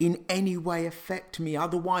in any way affect me.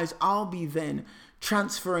 Otherwise, I'll be then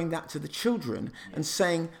transferring that to the children and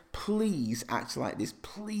saying, please act like this.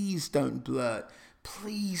 Please don't blurt.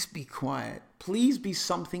 Please be quiet. Please be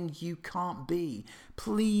something you can't be.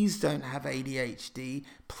 Please don't have ADHD.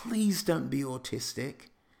 Please don't be autistic.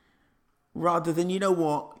 Rather than, you know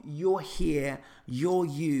what? You're here. You're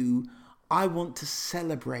you. I want to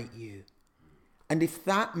celebrate you. And if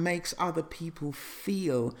that makes other people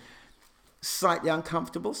feel slightly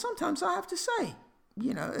uncomfortable, sometimes I have to say,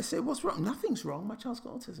 I say, what's wrong? Nothing's wrong. My child's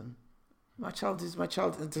got autism. My child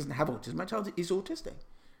doesn't have autism. My child is autistic.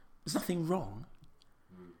 There's nothing wrong.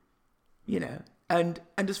 And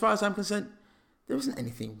as far as I'm concerned, there isn't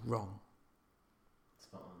anything wrong.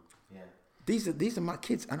 Spot on. Yeah. These are my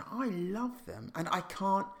kids, and I love them, and I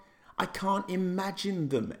I can't imagine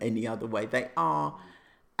them any other way. They are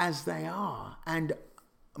as they are. And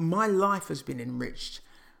my life has been enriched.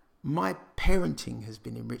 My parenting has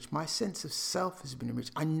been enriched. My sense of self has been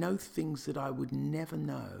enriched. I know things that I would never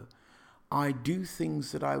know. I do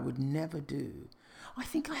things that I would never do. I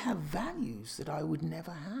think I have values that I would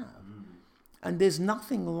never have. And there's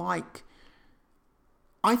nothing like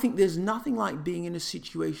being in a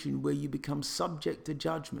situation where you become subject to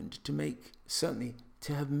judgment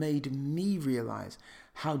to have made me realize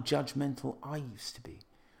how judgmental I used to be.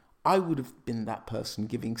 I would have been that person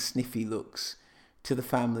giving sniffy looks to the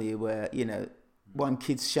family where, one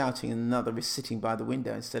kid's shouting and another is sitting by the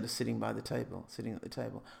window instead of sitting at the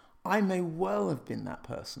table. I may well have been that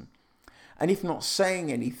person. And if not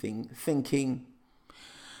saying anything, thinking,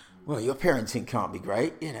 well, your parenting can't be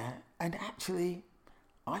great, And actually,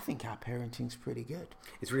 I think our parenting's pretty good.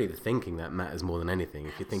 It's really the thinking that matters more than anything.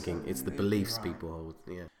 If you're thinking, it's the beliefs people hold.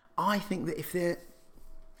 Yeah. I think that if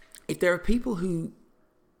there are people who,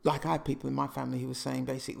 like I had people in my family who were saying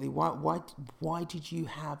basically, why did you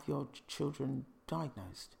have your children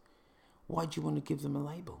diagnosed? Why do you want to give them a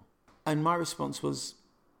label? And my response was,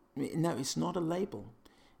 no, it's not a label.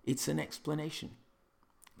 It's an explanation.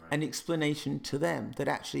 Right. An explanation to them that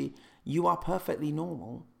actually you are perfectly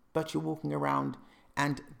normal, but you're walking around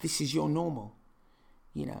and this is your normal.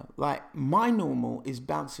 Like my normal is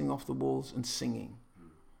bouncing off the walls and singing.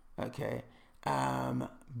 Okay.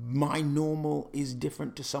 My normal is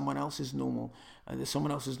different to someone else's normal.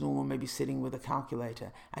 Someone else's normal may be sitting with a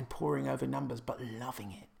calculator and poring over numbers, but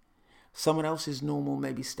loving it. Someone else's normal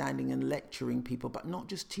may be standing and lecturing people, but not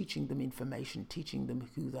just teaching them information, teaching them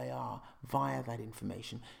who they are via that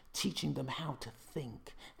information, teaching them how to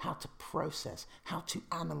think, how to process, how to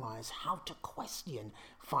analyze, how to question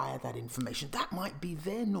via that information. That might be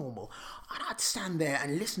their normal. And I'd stand there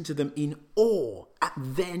and listen to them in awe at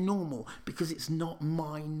their normal because it's not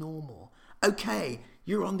my normal. Okay,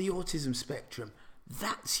 you're on the autism spectrum.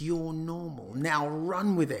 That's your normal. Now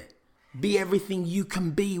run with it. Be everything you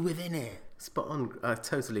can be within it. Spot on. I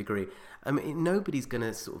totally agree. I mean, nobody's going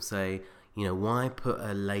to sort of say, why put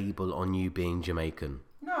a label on you being Jamaican?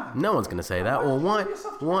 No one's going to say that. Or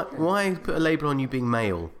why put a label on you being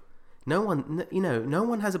male? No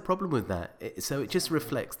one has a problem with that. So it just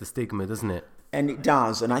reflects the stigma, doesn't it? And it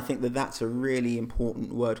does. And I think that that's a really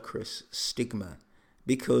important word, Chris, stigma.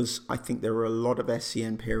 Because I think there are a lot of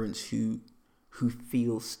SEN parents who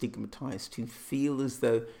feel stigmatized, who feel as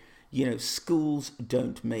though schools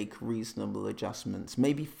don't make reasonable adjustments.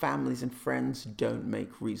 Maybe families and friends don't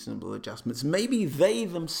make reasonable adjustments. Maybe they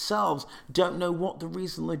themselves don't know what the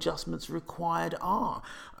reasonable adjustments required are.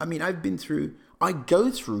 I mean, I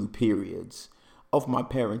go through periods of my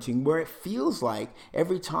parenting where it feels like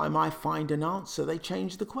every time I find an answer, they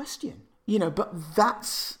change the question. But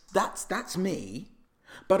that's me.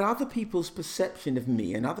 But other people's perception of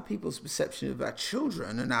me and other people's perception of our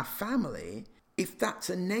children and our family, if that's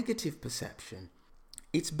a negative perception,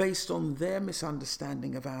 it's based on their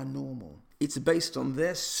misunderstanding of our normal. It's based on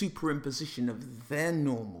their superimposition of their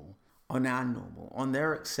normal on our normal, on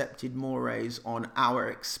their accepted mores, on our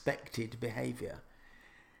expected behavior.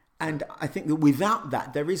 And I think that without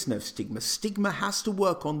that, there is no stigma. Stigma has to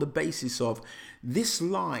work on the basis of this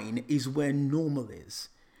line is where normal is.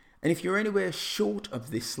 And if you're anywhere short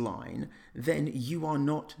of this line, then you are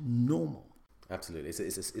not normal. Absolutely.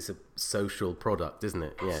 It's a social product, isn't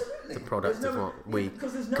it? Absolutely. Yeah. It's a product of what we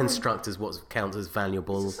construct as what counts as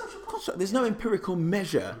valuable. It's a social construct. There's no empirical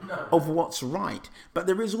measure of what's right. But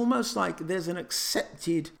there is almost like there's an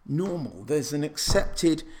accepted normal. There's an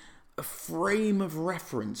accepted frame of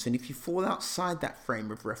reference. And if you fall outside that frame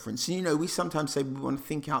of reference, we sometimes say we want to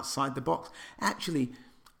think outside the box. Actually,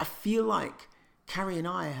 I feel like Carrie and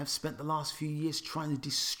I have spent the last few years trying to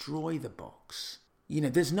destroy the box.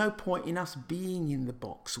 There's no point in us being in the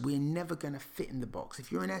box. We're never going to fit in the box. If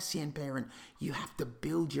you're an SEN parent, you have to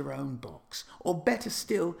build your own box. Or better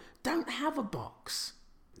still, don't have a box.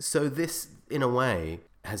 So this, in a way,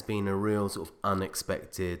 has been a real sort of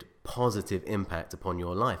unexpected positive impact upon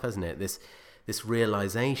your life, hasn't it? This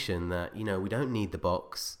realization that, we don't need the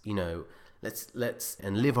box, let's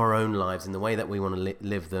live our own lives in the way that we want to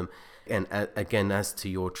live them. And again, as to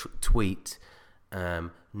your tweet,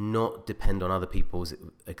 not depend on other people's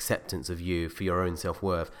acceptance of you for your own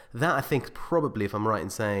self-worth. That, I think, probably, if I'm right in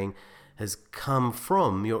saying, has come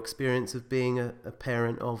from your experience of being a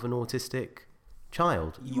parent of an autistic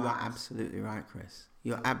child. You are absolutely right, Chris.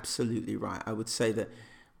 You're absolutely right. I would say that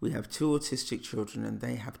we have 2 autistic children and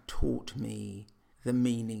they have taught me the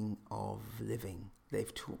meaning of living.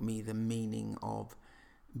 They've taught me the meaning of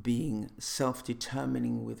being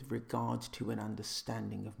self-determining with regard to an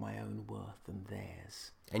understanding of my own worth and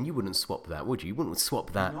theirs. And you wouldn't swap that, would you? You wouldn't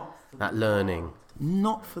swap that learning.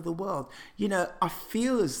 Not for the world. You know, I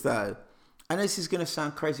feel as though, I know this is going to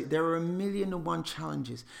sound crazy, there are 1,000,001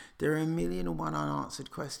 challenges. There are 1,000,001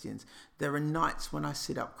 unanswered questions. There are nights when I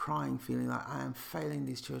sit up crying, feeling like I am failing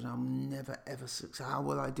these children. I'll never, ever succeed. How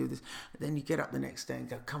will I do this? Then you get up the next day and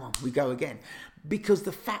go, come on, we go again. Because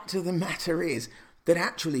the fact of the matter is that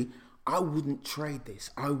actually, I wouldn't trade this.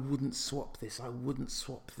 I wouldn't swap this. I wouldn't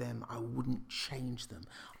swap them. I wouldn't change them.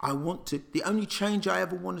 The only change I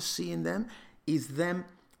ever want to see in them is them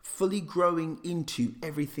fully growing into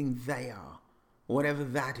everything they are, whatever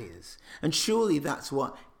that is. And surely that's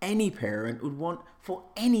what any parent would want for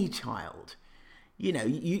any child. You know,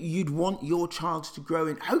 you'd want your child to grow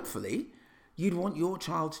in, hopefully, you'd want your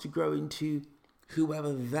child to grow into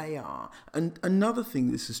whoever they are. And another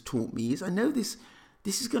thing this has taught me is, I know this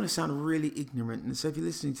is going to sound really ignorant, and so if you're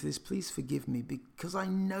listening to this, please forgive me, because I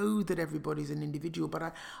know that everybody's an individual, but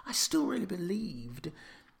I still really believed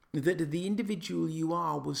that the individual you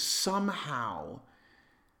are was somehow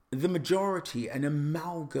the majority, an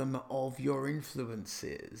amalgam of your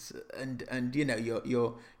influences, and you know,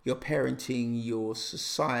 your parenting, your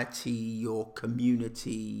society, your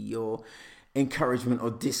community, your encouragement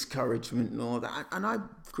or discouragement, and all that. And I've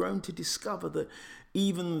grown to discover that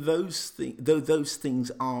even those things, though those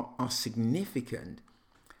things are significant,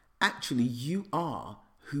 actually you are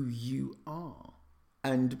who you are.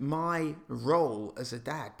 And my role as a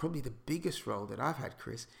dad, probably the biggest role that I've had,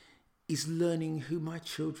 Chris, is learning who my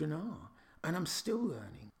children are. And I'm still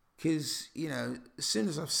learning, because, you know, as soon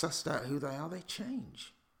as I've sussed out who they are, they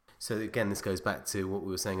change. So again, this goes back to what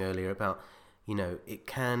we were saying earlier about, you know, it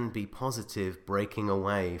can be positive breaking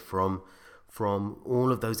away from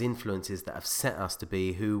all of those influences that have set us to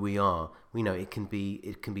be who we are. We know it can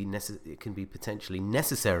be potentially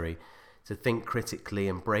necessary to think critically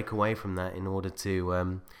and break away from that in order to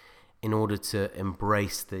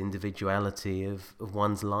embrace the individuality of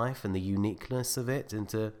one's life and the uniqueness of it, and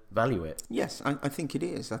to value it. Yes, I think it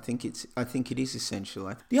is. I think it is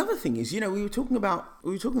essential. The other thing is, you know, we were talking a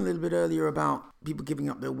little bit earlier about people giving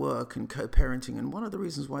up their work and co-parenting, and one of the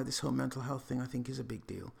reasons why this whole mental health thing, I think, is a big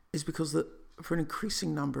deal is because that for an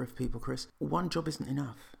increasing number of people, Chris, one job isn't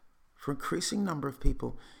enough. For an increasing number of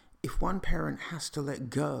people, if one parent has to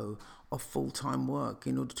let go of full-time work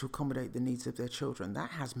in order to accommodate the needs of their children,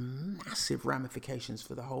 that has massive ramifications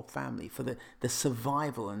for the whole family, for the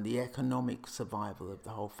survival and the economic survival of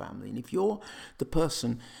the whole family. And if you're the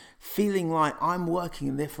person feeling like, I'm working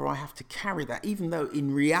and therefore I have to carry that, even though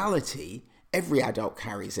in reality, every adult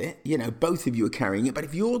carries it, you know, both of you are carrying it, but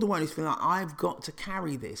if you're the one who's feeling like, I've got to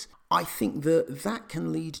carry this, I think that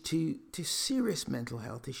can lead to serious mental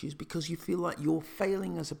health issues, because you feel like you're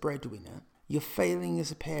failing as a breadwinner, you're failing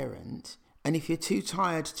as a parent, and if you're too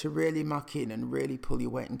tired to really muck in and really pull your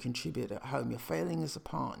weight and contribute at home, you're failing as a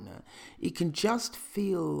partner. It can just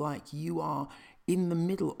feel like you are in the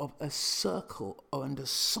middle of a circle and a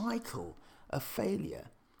cycle of failure,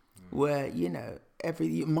 where, you know,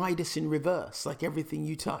 Midas in reverse, like everything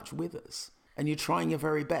you touch withers, and you're trying your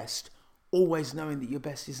very best, always knowing that your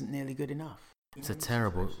best isn't nearly good enough. It's a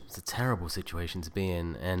terrible situation to be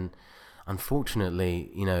in, and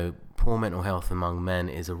unfortunately, you know, poor mental health among men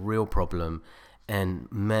is a real problem, and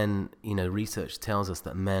men, you know, research tells us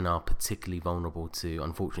that men are particularly vulnerable to,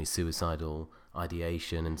 unfortunately, suicidal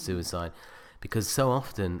ideation and suicide, because so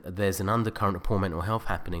often there's an undercurrent of poor mental health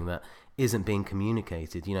happening that isn't being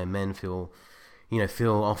communicated. You know, men feel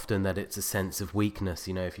often that it's a sense of weakness.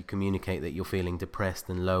 You know, if you communicate that you're feeling depressed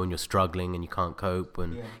and low and you're struggling and you can't cope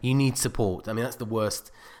and you need support. I mean, that's the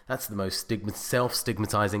worst, that's the most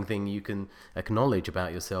self-stigmatizing thing you can acknowledge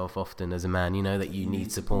about yourself often as a man, you know, that you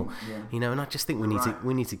need support. You know, and I just think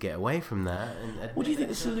we need to get away from that. What do you think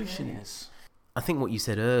the solution is? I think what you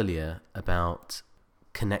said earlier about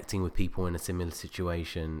connecting with people in a similar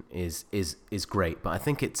situation is great, but I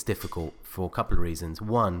think it's difficult for a couple of reasons.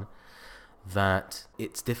 One, that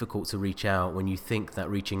it's difficult to reach out when you think that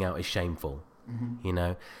reaching out is shameful, you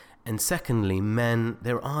know. And secondly, men,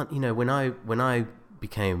 there aren't, you know, when I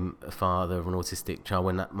became a father of an autistic child,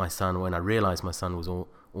 when I realized my son was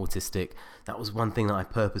autistic, that was one thing that I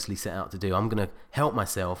purposely set out to do. I'm going to help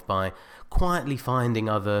myself by quietly finding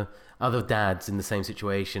other dads in the same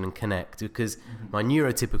situation and connect, because my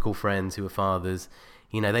neurotypical friends who are fathers,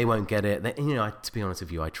 you know, they won't get it. You know, to be honest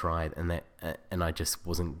with you, I tried, and I just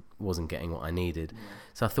wasn't getting what I needed.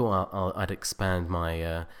 So I thought I'd expand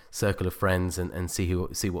my circle of friends and see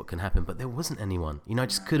what can happen. But there wasn't anyone. You know, I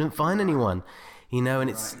just couldn't find anyone. you know, and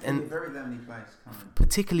it's a very lonely place,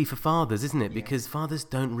 particularly for fathers, isn't it? Because fathers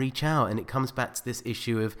don't reach out, and it comes back to this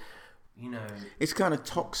issue of, you know, it's kind of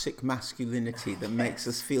toxic masculinity that makes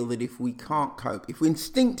us feel that if we can't cope, if we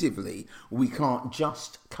instinctively we can't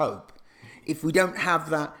just cope, if we don't have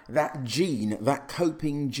that gene, that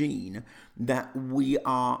coping gene, that we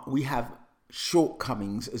have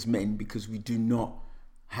shortcomings as men because we do not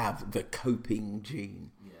have the coping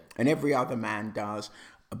gene. Yeah. And every other man does,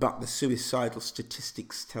 but the suicidal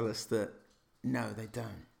statistics tell us that no, they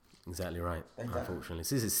don't. Exactly right. Unfortunately,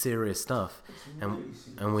 so this is serious stuff,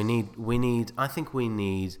 and we need. I think we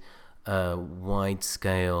need a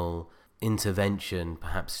wide-scale intervention,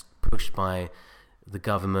 perhaps pushed by the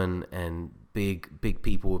government and big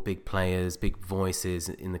people, big players, big voices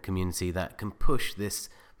in the community that can push this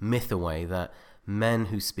myth away that men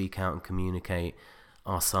who speak out and communicate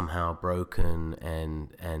are somehow broken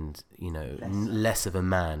and you know less of a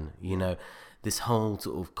man. You know. This whole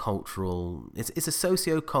sort of cultural, it's a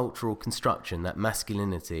socio-cultural construction that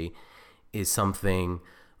masculinity is something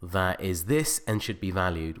that is this and should be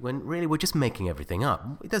valued, when really we're just making everything up.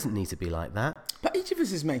 It doesn't need to be like that. But each of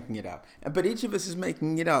us is making it up. But each of us is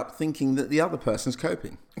making it up thinking that the other person's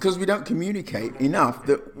coping. Because we don't communicate enough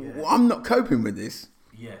that well, I'm not coping with this.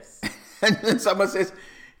 Yes. And then someone says,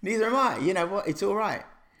 neither am I. You know what? It's all right.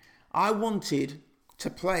 I wanted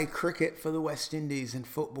to play cricket for the West Indies and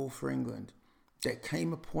football for England. There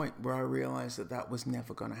came a point where I realised that was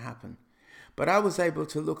never going to happen. But I was able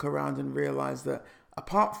to look around and realise that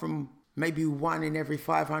apart from maybe 1 in every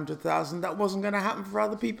 500,000, that wasn't going to happen for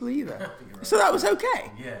other people either. Right. So that was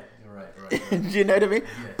okay. Yeah, you're right. Do you know what I mean?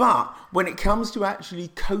 Yeah. But when it comes to actually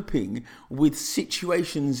coping with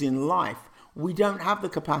situations in life, we don't have the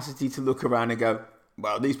capacity to look around and go,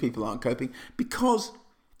 well, these people aren't coping, because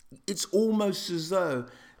it's almost as though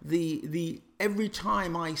the every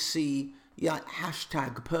time I see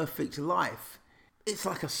hashtag perfect life, it's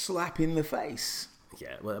like a slap in the face.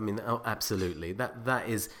 Yeah, well, I mean, absolutely. That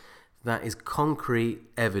is concrete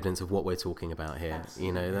evidence of what we're talking about here. Absolutely.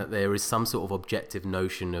 You know, that there is some sort of objective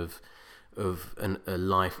notion of a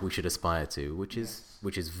life we should aspire to, which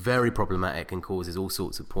is very problematic and causes all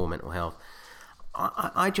sorts of poor mental health.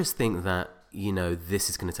 I just think that, you know, this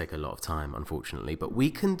is going to take a lot of time, unfortunately, but we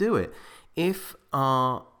can do it if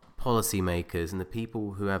our policymakers and the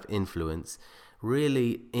people who have influence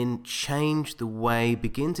really begin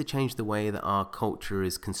to change the way that our culture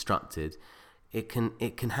is constructed. It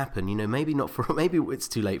can happen. You know, maybe it's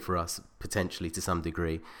too late for us, potentially, to some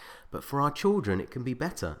degree, but for our children it can be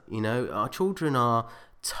better. You know, our children are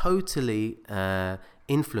totally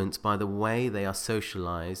influenced by the way they are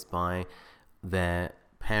socialized by their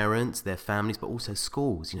parents, their families, but also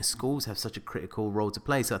schools. You know, schools have such a critical role to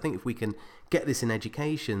play. So I think if we can get this in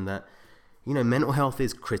education, that, you know, mental health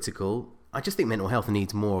is critical. I just think mental health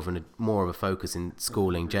needs more of a focus in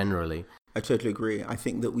schooling generally. I totally agree. I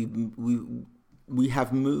think that we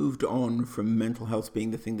have moved on from mental health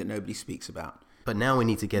being the thing that nobody speaks about. But now we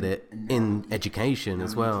need to get it in education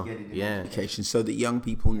as well. Education, so that young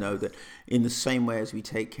people know that in the same way as we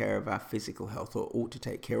take care of our physical health, or ought to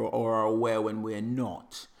take care, or are aware when we're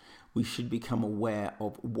not, we should become aware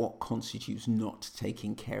of what constitutes not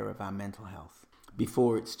taking care of our mental health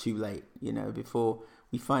before it's too late, you know, before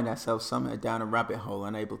we find ourselves somewhere down a rabbit hole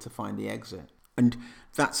unable to find the exit. And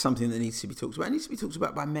that's something that needs to be talked about. It needs to be talked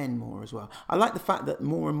about by men more as well. I like the fact that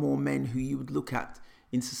more and more men who you would look at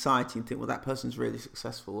in society and think, well, that person's really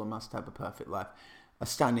successful and must have a perfect life, are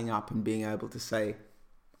standing up and being able to say,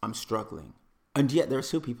 I'm struggling. And yet there are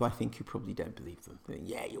still people, I think, who probably don't believe them. They think,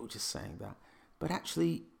 yeah, you're just saying that. But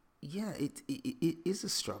actually, yeah, it is a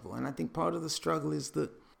struggle. And I think part of the struggle is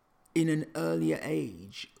that in an earlier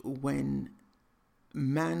age, when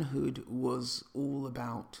manhood was all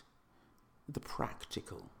about the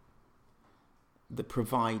practical, the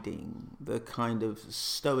providing, the kind of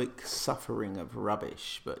stoic suffering of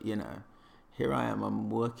rubbish. But, you know, here I am, I'm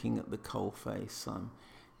working at the coalface. I'm,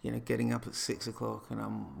 you know, getting up at 6 o'clock and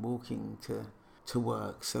I'm walking to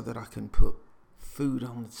work so that I can put food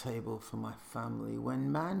on the table for my family,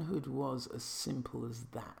 when manhood was as simple as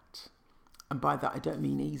that. And by that, I don't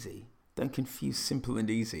mean easy. Don't confuse simple and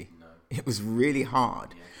easy. No. It was really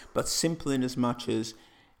hard, yes. But simple in as much as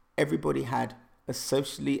everybody had a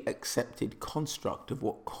socially accepted construct of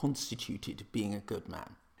what constituted being a good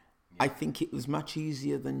man. Yeah. I think it was much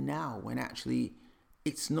easier than now, when actually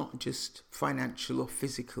it's not just financial or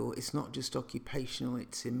physical, it's not just occupational,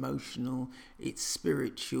 it's emotional, it's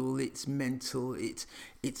spiritual, it's mental, it's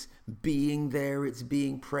being there, it's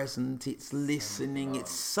being present, it's listening,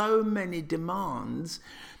 it's so many demands,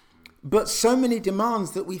 but so many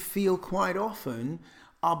demands that we feel quite often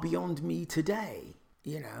are beyond me today.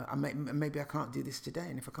 You know, maybe I can't do this today.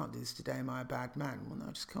 And if I can't do this today, am I a bad man? Well, no,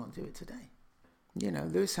 I just can't do it today. You know,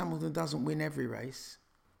 Lewis Hamilton doesn't win every race.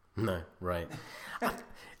 No, right.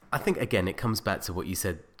 I think, again, it comes back to what you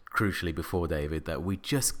said crucially before, David, that we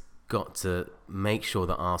just got to make sure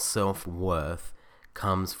that our self-worth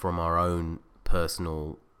comes from our own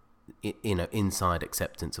personal, inside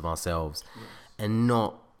acceptance of ourselves, and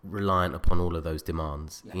not reliant upon all of those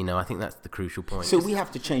demands. You know, I think that's the crucial point. So we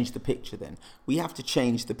have to change the picture then. We have to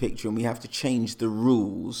change the picture, and we have to change the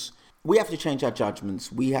rules. We have to change our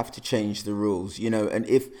judgments. We have to change the rules, you know. And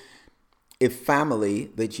if family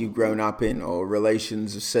that you've grown up in or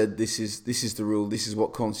relations have said this is the rule, this is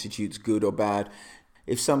what constitutes good or bad.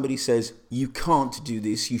 If somebody says you can't do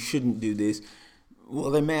this, you shouldn't do this, well,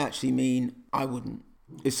 they may actually mean I wouldn't.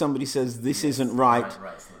 If somebody says this isn't right,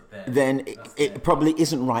 then it probably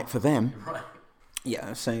isn't right for them. Right.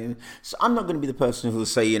 Yeah, so I'm not going to be the person who will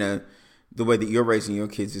say, you know, the way that you're raising your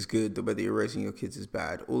kids is good, the way that you're raising your kids is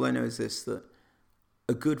bad. All I know is this, that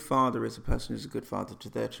a good father is a person who's a good father to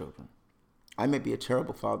their children. I may be a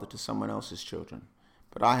terrible father to someone else's children,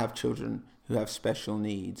 but I have children who have special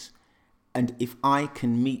needs. And if I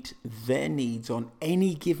can meet their needs on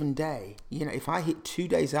any given day, you know, if I hit 2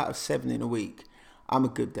 days out of 7 in a week, I'm a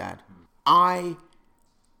good dad. I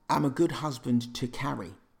am a good husband to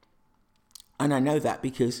carry. And I know that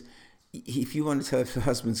because if you want to tell if a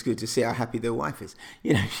husband's good, to see how happy their wife is.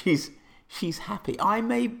 You know, she's happy. I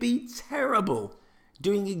may be terrible,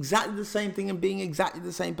 doing exactly the same thing and being exactly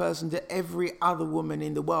the same person to every other woman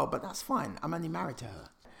in the world, but that's fine. I'm only married to her.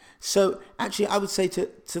 So actually, I would say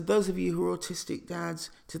to those of you who are autistic dads,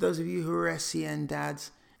 to those of you who are SEN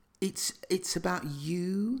dads, it's about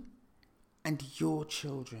you and your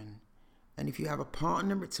children. And if you have a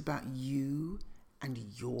partner, it's about you and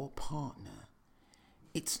your partner.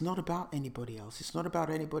 It's not about anybody else. It's not about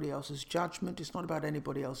anybody else's judgment. It's not about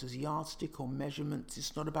anybody else's yardstick or measurements.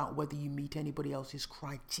 It's not about whether you meet anybody else's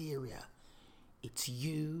criteria. It's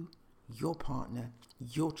you, your partner,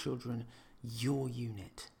 your children, your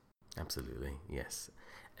unit. Absolutely, yes.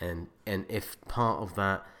 And if part of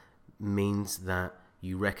that means that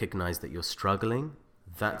you recognize that you're struggling,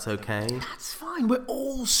 that's okay. That's fine. We're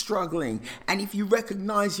all struggling. And if you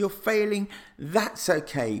recognize you're failing, that's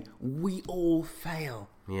okay. We all fail.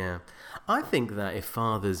 Yeah. I think that if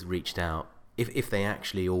fathers reached out, if they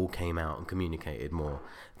actually all came out and communicated more,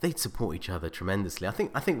 they'd support each other tremendously. I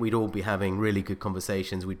think we'd all be having really good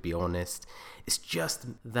conversations. We'd be honest. It's just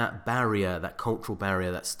that barrier, that cultural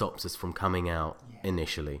barrier that stops us from coming out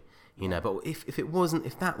initially, you know. But if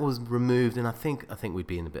that was removed, then I think we'd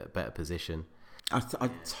be in a bit better position. I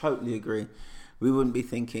totally agree. We wouldn't be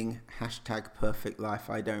thinking #perfect life.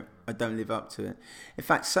 I don't live up to it. In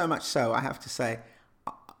fact, so much so, I have to say,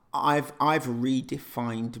 I've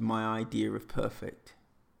redefined my idea of perfect.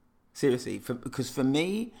 Seriously, because for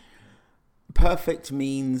me, perfect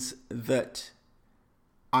means that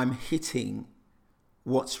I'm hitting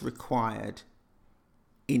what's required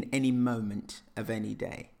in any moment of any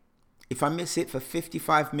day. If I miss it for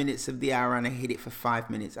 55 minutes of the hour and I hit it for 5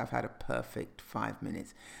 minutes, I've had a perfect 5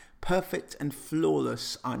 minutes. Perfect and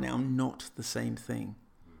flawless are now not the same thing.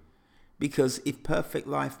 Because if perfect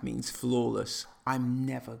life means flawless, I'm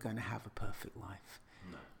never going to have a perfect life.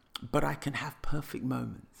 No. But I can have perfect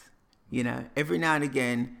moments. You know, every now and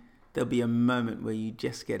again, there'll be a moment where you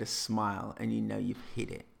just get a smile and you know you've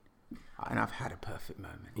hit it. And I've had a perfect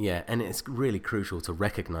moment. Yeah, and it's really crucial to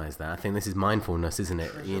recognize that. I think this is mindfulness, isn't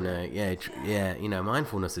it? You know, you know,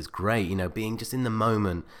 mindfulness is great. You know, being just in the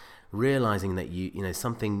moment, realizing that you know there's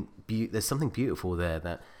something beautiful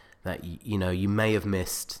there that you know you may have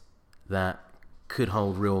missed that could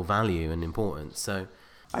hold real value and importance. So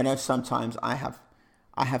I know sometimes I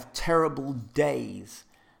have terrible days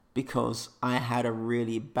because I had a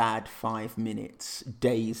really bad 5 minutes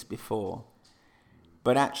days before.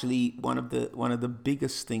 But actually, one of the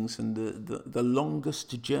biggest things and the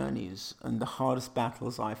longest journeys and the hardest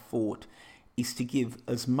battles I fought is to give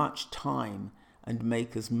as much time and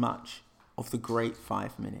make as much of the great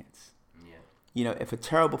 5 minutes. Yeah. You know, if a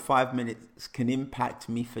terrible 5 minutes can impact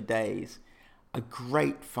me for days, a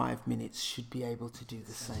great 5 minutes should be able to do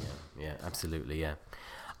the same. Yeah, absolutely, yeah.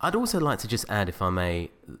 I'd also like to just add, if I may,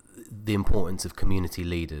 the importance of community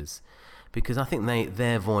leaders. Because I think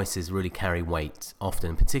their voices really carry weight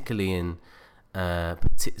often, particularly in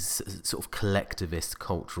sort of collectivist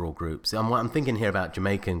cultural groups. I'm thinking here about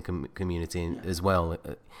Jamaican community as well.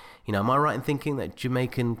 You know, am I right in thinking that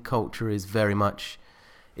Jamaican culture is very much,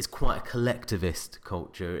 it's quite a collectivist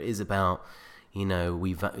culture? It is about, you know,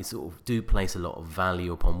 we sort of do place a lot of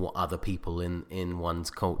value upon what other people in one's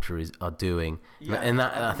culture are doing, and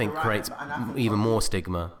that I think creates even more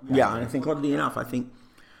stigma. Yeah, and I think oddly enough, I think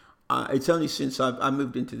it's only since I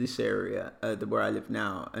moved into this area where I live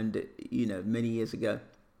now, and you know, many years ago,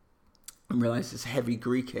 I realised this heavy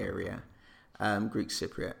Greek area, Greek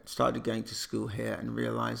Cypriot. Started going to school here and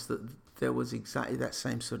realised that there was exactly that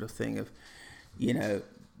same sort of thing of, you know,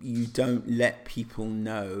 you don't let people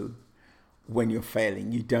know when you're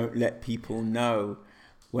failing. You don't let people know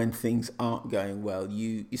when things aren't going well.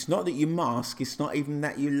 It's not that you mask, it's not even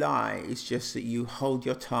that you lie, it's just that you hold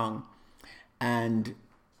your tongue, and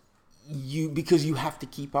because you have to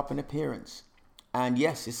keep up an appearance. And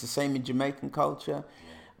yes, it's the same in Jamaican culture,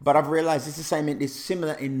 but I've realized it's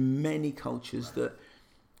similar in many cultures,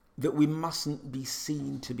 that we mustn't be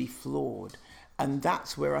seen to be flawed. And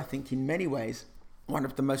that's where I think in many ways one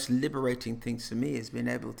of the most liberating things for me is being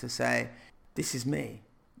able to say, this is me,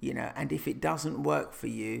 you know, and if it doesn't work for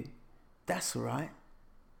you, that's all right.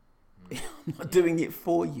 I'm not doing it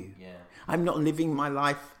for you. Yeah. I'm not living my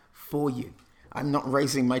life for you. I'm not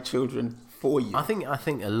raising my children for you. I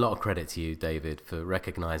think a lot of credit to you, David, for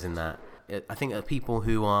recognizing that. I think people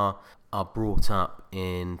who are brought up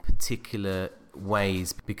in particular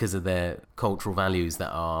ways because of their cultural values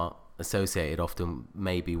that are associated often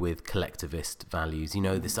maybe with collectivist values. You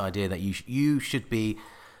know, this idea that you should be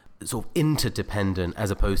sort of interdependent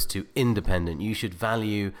as opposed to independent. You should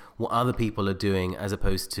value what other people are doing as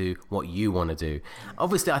opposed to what you want to do.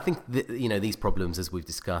 Obviously, I think that, you know, these problems, as we've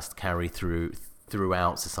discussed, carry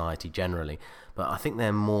throughout society generally, but I think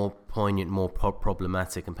they're more poignant, more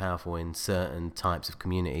problematic and powerful in certain types of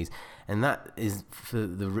communities. And that is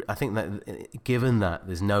I think that given that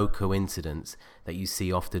there's no coincidence that you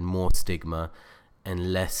see often more stigma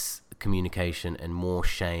and less communication and more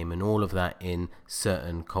shame and all of that in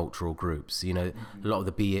certain cultural groups. You know, a lot of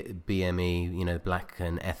the BME, you know, black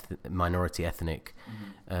and minority ethnic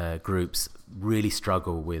groups really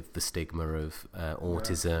struggle with the stigma of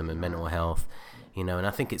autism and mental health, you know, and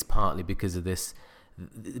I think it's partly because of this,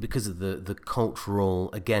 because of the cultural,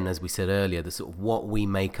 again, as we said earlier, the sort of what we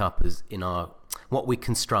make up as what we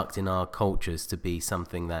construct in our cultures to be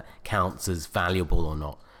something that counts as valuable or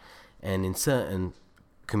not. And in certain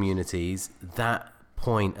communities, that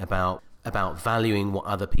point about valuing what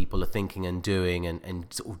other people are thinking and doing and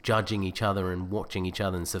sort of judging each other and watching each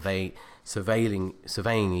other and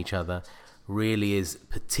surveying each other really is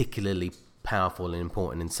particularly powerful and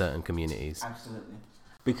important in certain communities. Absolutely.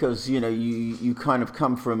 Because, you know, you kind of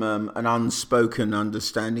come from an unspoken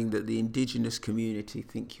understanding that the indigenous community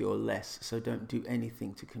think you're less, so don't do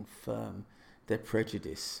anything to confirm their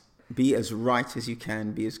prejudice. Be as right as you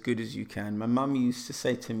can, be as good as you can. My mum used to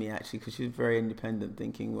say to me, actually, because she's a very independent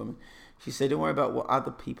thinking woman, she said, don't worry about what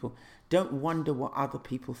other people, don't wonder what other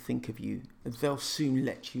people think of you. They'll soon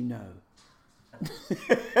let you know.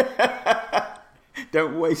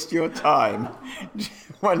 Don't waste your time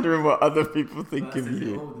wondering what other people think of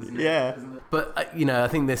you. Yeah. But, you know, I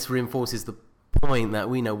think this reinforces the point that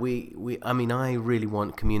we know, I mean, I really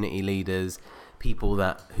want community leaders, people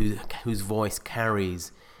whose voice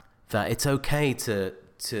carries that it's okay to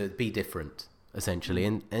be different, essentially.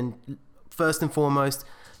 And first and foremost,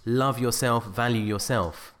 love yourself, value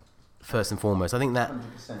yourself, first and foremost. I think that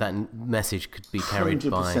 100%. That message could be carried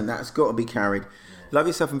 100%, by... that's got to be carried. Love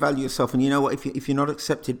yourself and value yourself. And you know what, if you're not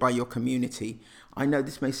accepted by your community, I know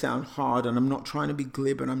this may sound hard, and I'm not trying to be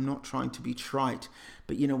glib and I'm not trying to be trite,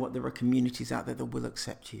 but you know what, there are communities out there that will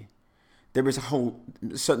accept you. There is a whole,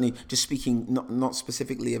 certainly just speaking not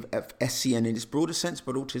specifically of SCN in its broader sense,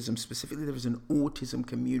 but autism specifically, there is an autism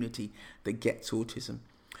community that gets autism.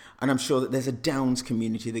 And I'm sure that there's a Downs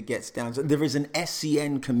community that gets Downs. There is an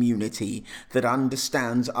SCN community that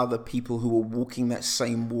understands other people who are walking that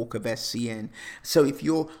same walk of SCN. So if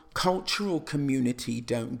your cultural community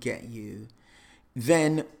don't get you,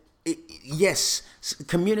 then yes,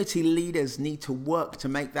 community leaders need to work to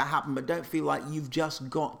make that happen, but don't feel like you've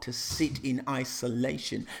just got to sit in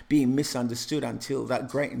isolation, being misunderstood until that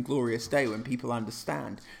great and glorious day when people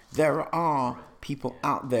understand. There are people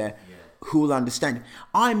out there who will understand.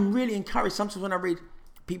 I'm really encouraged sometimes when I read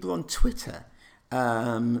people on Twitter,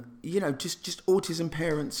 you know, just autism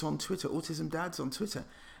parents on Twitter, autism dads on Twitter,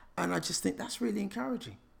 and I just think that's really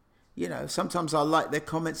encouraging. You know, sometimes I'll like their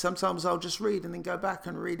comments, sometimes I'll just read and then go back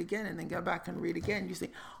and read again and then go back and read again. You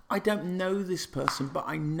think, I don't know this person, but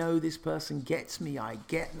I know this person gets me, I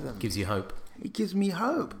get them. Gives you hope. It gives me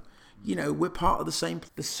hope. You know, we're part of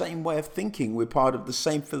the same way of thinking. We're part of the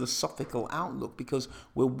same philosophical outlook because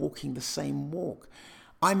we're walking the same walk.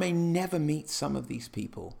 I may never meet some of these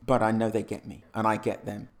people, but I know they get me and I get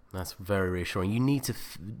them. That's very reassuring. You need to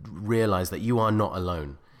realize that you are not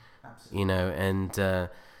alone. Absolutely. And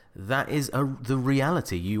that is the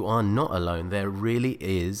reality. You are not alone. There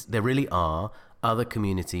really are other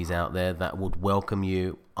communities out there that would welcome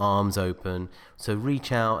you, arms open. So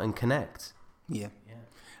reach out and connect. Yeah.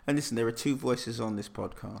 And listen, there are two voices on this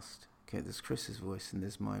podcast. Okay, there's Chris's voice and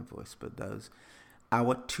there's my voice, but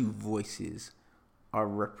our two voices are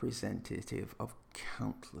representative of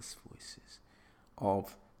countless voices,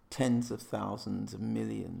 of tens of thousands of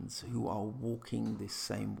millions who are walking this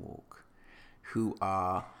same walk, who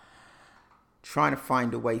are trying to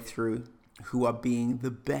find a way through, who are being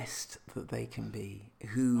the best that they can be,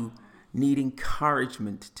 who need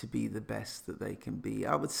encouragement to be the best that they can be.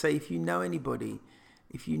 I would say if you know any,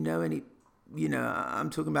 I'm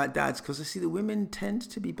talking about dads, because I see the women tend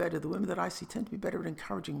to be better. The women that I see tend to be better at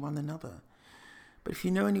encouraging one another. But if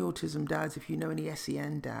you know any autism dads, if you know any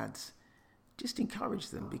SEN dads, just encourage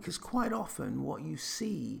them, because quite often what you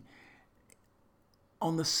see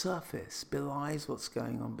on the surface belies what's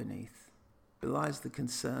going on beneath, belies the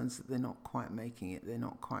concerns that they're not quite making it, they're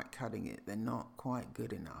not quite cutting it, they're not quite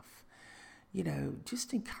good enough.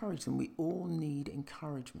 Just encourage them. We all need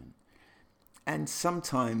encouragement. And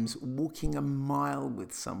sometimes walking a mile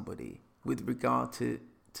with somebody with regard to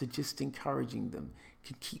just encouraging them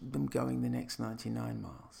can keep them going the next 99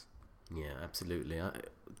 miles. Yeah, absolutely. I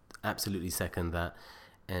absolutely second that.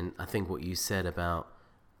 And I think what you said about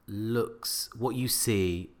looks, what you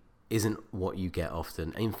see isn't what you get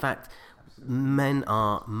often. In fact, men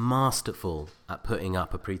are masterful at putting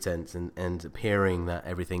up a pretense and appearing that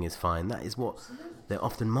everything is fine. That is what they're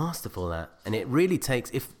often masterful at. And it really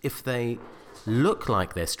takes, if they look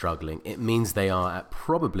like they're struggling, it means they are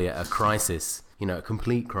probably at a crisis, a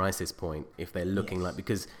complete crisis point, if they're looking like,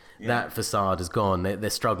 because that facade is gone. They're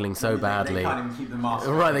struggling so badly. They can't even keep the mask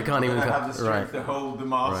up. Right, they can't even have the strength to hold the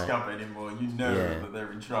mask up anymore. That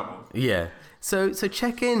they're in trouble. Yeah. So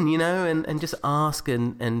check in, and just ask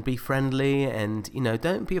and be friendly, and,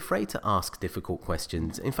 don't be afraid to ask difficult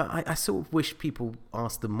questions. In fact, I sort of wish people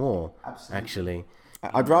asked them more. Absolutely. Actually.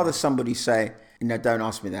 I'd rather somebody say, don't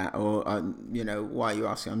ask me that, or, why are you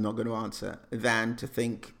asking? I'm not going to answer, than to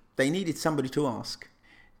think they needed somebody to ask.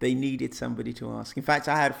 In fact,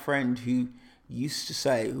 I had a friend who used to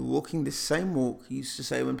say, walking this same walk, he used to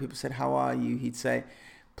say when people said, how are you? He'd say,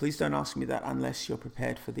 please don't ask me that unless you're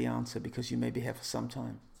prepared for the answer, because you may be here for some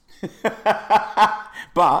time.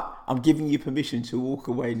 But I'm giving you permission to walk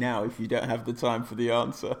away now if you don't have the time for the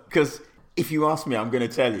answer. Because if you ask me, I'm going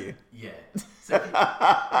to tell you. Yeah.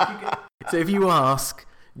 So if you ask,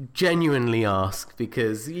 genuinely ask,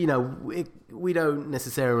 because, we don't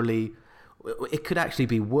necessarily... It could actually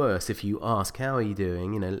be worse if you ask, how are you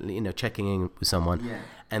doing? Checking in with someone. Yeah.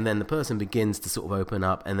 And then the person begins to sort of open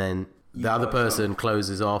up, and then the other person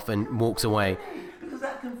closes off and walks away. Because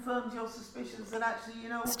that confirms your suspicions that actually,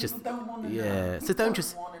 it's people just, don't want to know. Yeah. So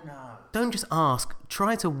don't just ask.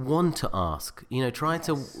 Try to want to ask. Try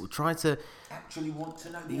to actually want to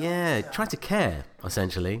know the answer. Yeah, try to care,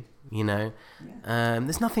 essentially.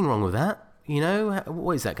 There's nothing wrong with that.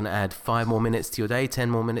 What is that going to add? 5 more minutes to your day, 10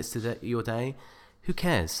 more minutes to your day? Who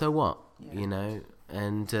cares? So what? Yeah.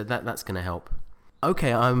 And that's going to help.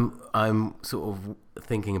 Okay, I'm sort of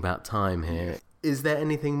thinking about time here. Is there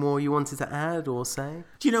anything more you wanted to add or say?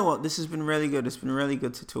 Do you know what? This has been really good. It's been really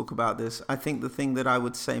good to talk about this. I think the thing that I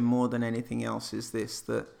would say more than anything else is this,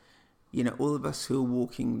 that, all of us who are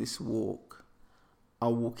walking this walk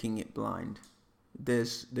are walking it blind.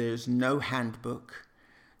 There's no handbook.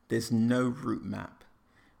 There's no route map.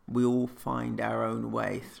 We all find our own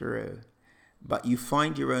way through. But you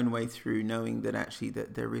find your own way through knowing that actually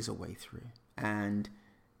that there is a way through. And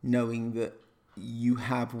knowing that you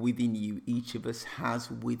have within you, each of us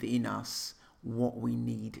has within us what we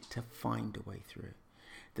need to find a way through.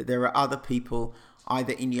 That there are other people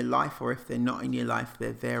either in your life, or if they're not in your life,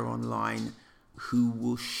 they're there online, who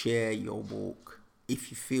will share your walk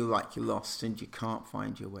if you feel like you're lost and you can't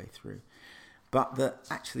find your way through. But that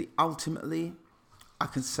actually, ultimately, I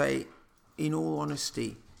can say, in all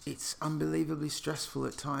honesty, it's unbelievably stressful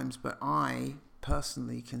at times, but I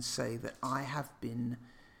personally can say that I have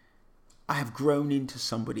grown into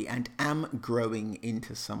somebody and am growing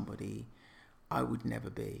into somebody I would never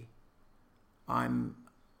be. I'm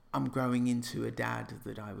growing into a dad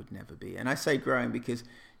that I would never be. And I say growing because,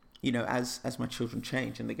 as my children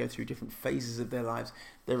change and they go through different phases of their lives,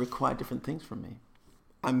 they require different things from me.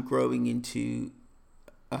 I'm growing into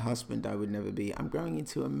a husband I would never be. I'm growing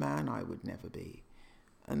into a man I would never be.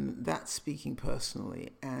 And that's speaking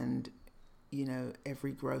personally. And,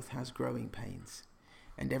 every growth has growing pains.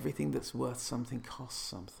 And everything that's worth something costs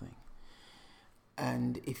something.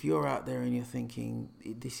 And if you're out there and you're thinking,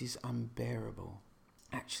 this is unbearable,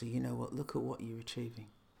 actually, you know what? Look at what you're achieving.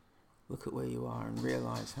 Look at where you are and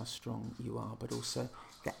realise how strong you are. But also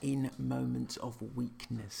that in moments of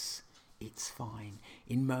weakness, it's fine.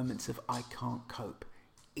 In moments of I can't cope,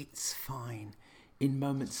 it's fine. In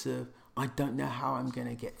moments of I don't know how I'm going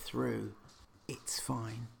to get through, it's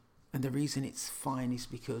fine. And the reason it's fine is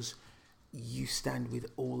because you stand with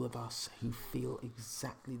all of us who feel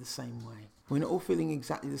exactly the same way. We're not all feeling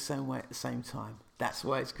exactly the same way at the same time. That's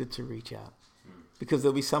why it's good to reach out. Because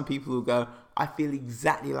there'll be some people who go, I feel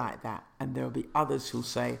exactly like that. And there'll be others who'll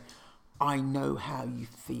say, I know how you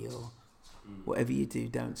feel. Whatever you do,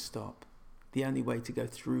 don't stop. The only way to go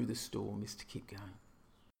through the storm is to keep going.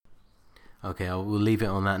 Okay, we'll leave it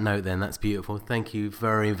on that note then. That's beautiful. Thank you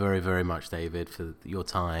very, very, very much, David, for your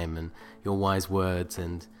time and your wise words.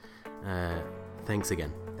 And thanks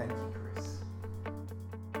again. Thank you, Chris.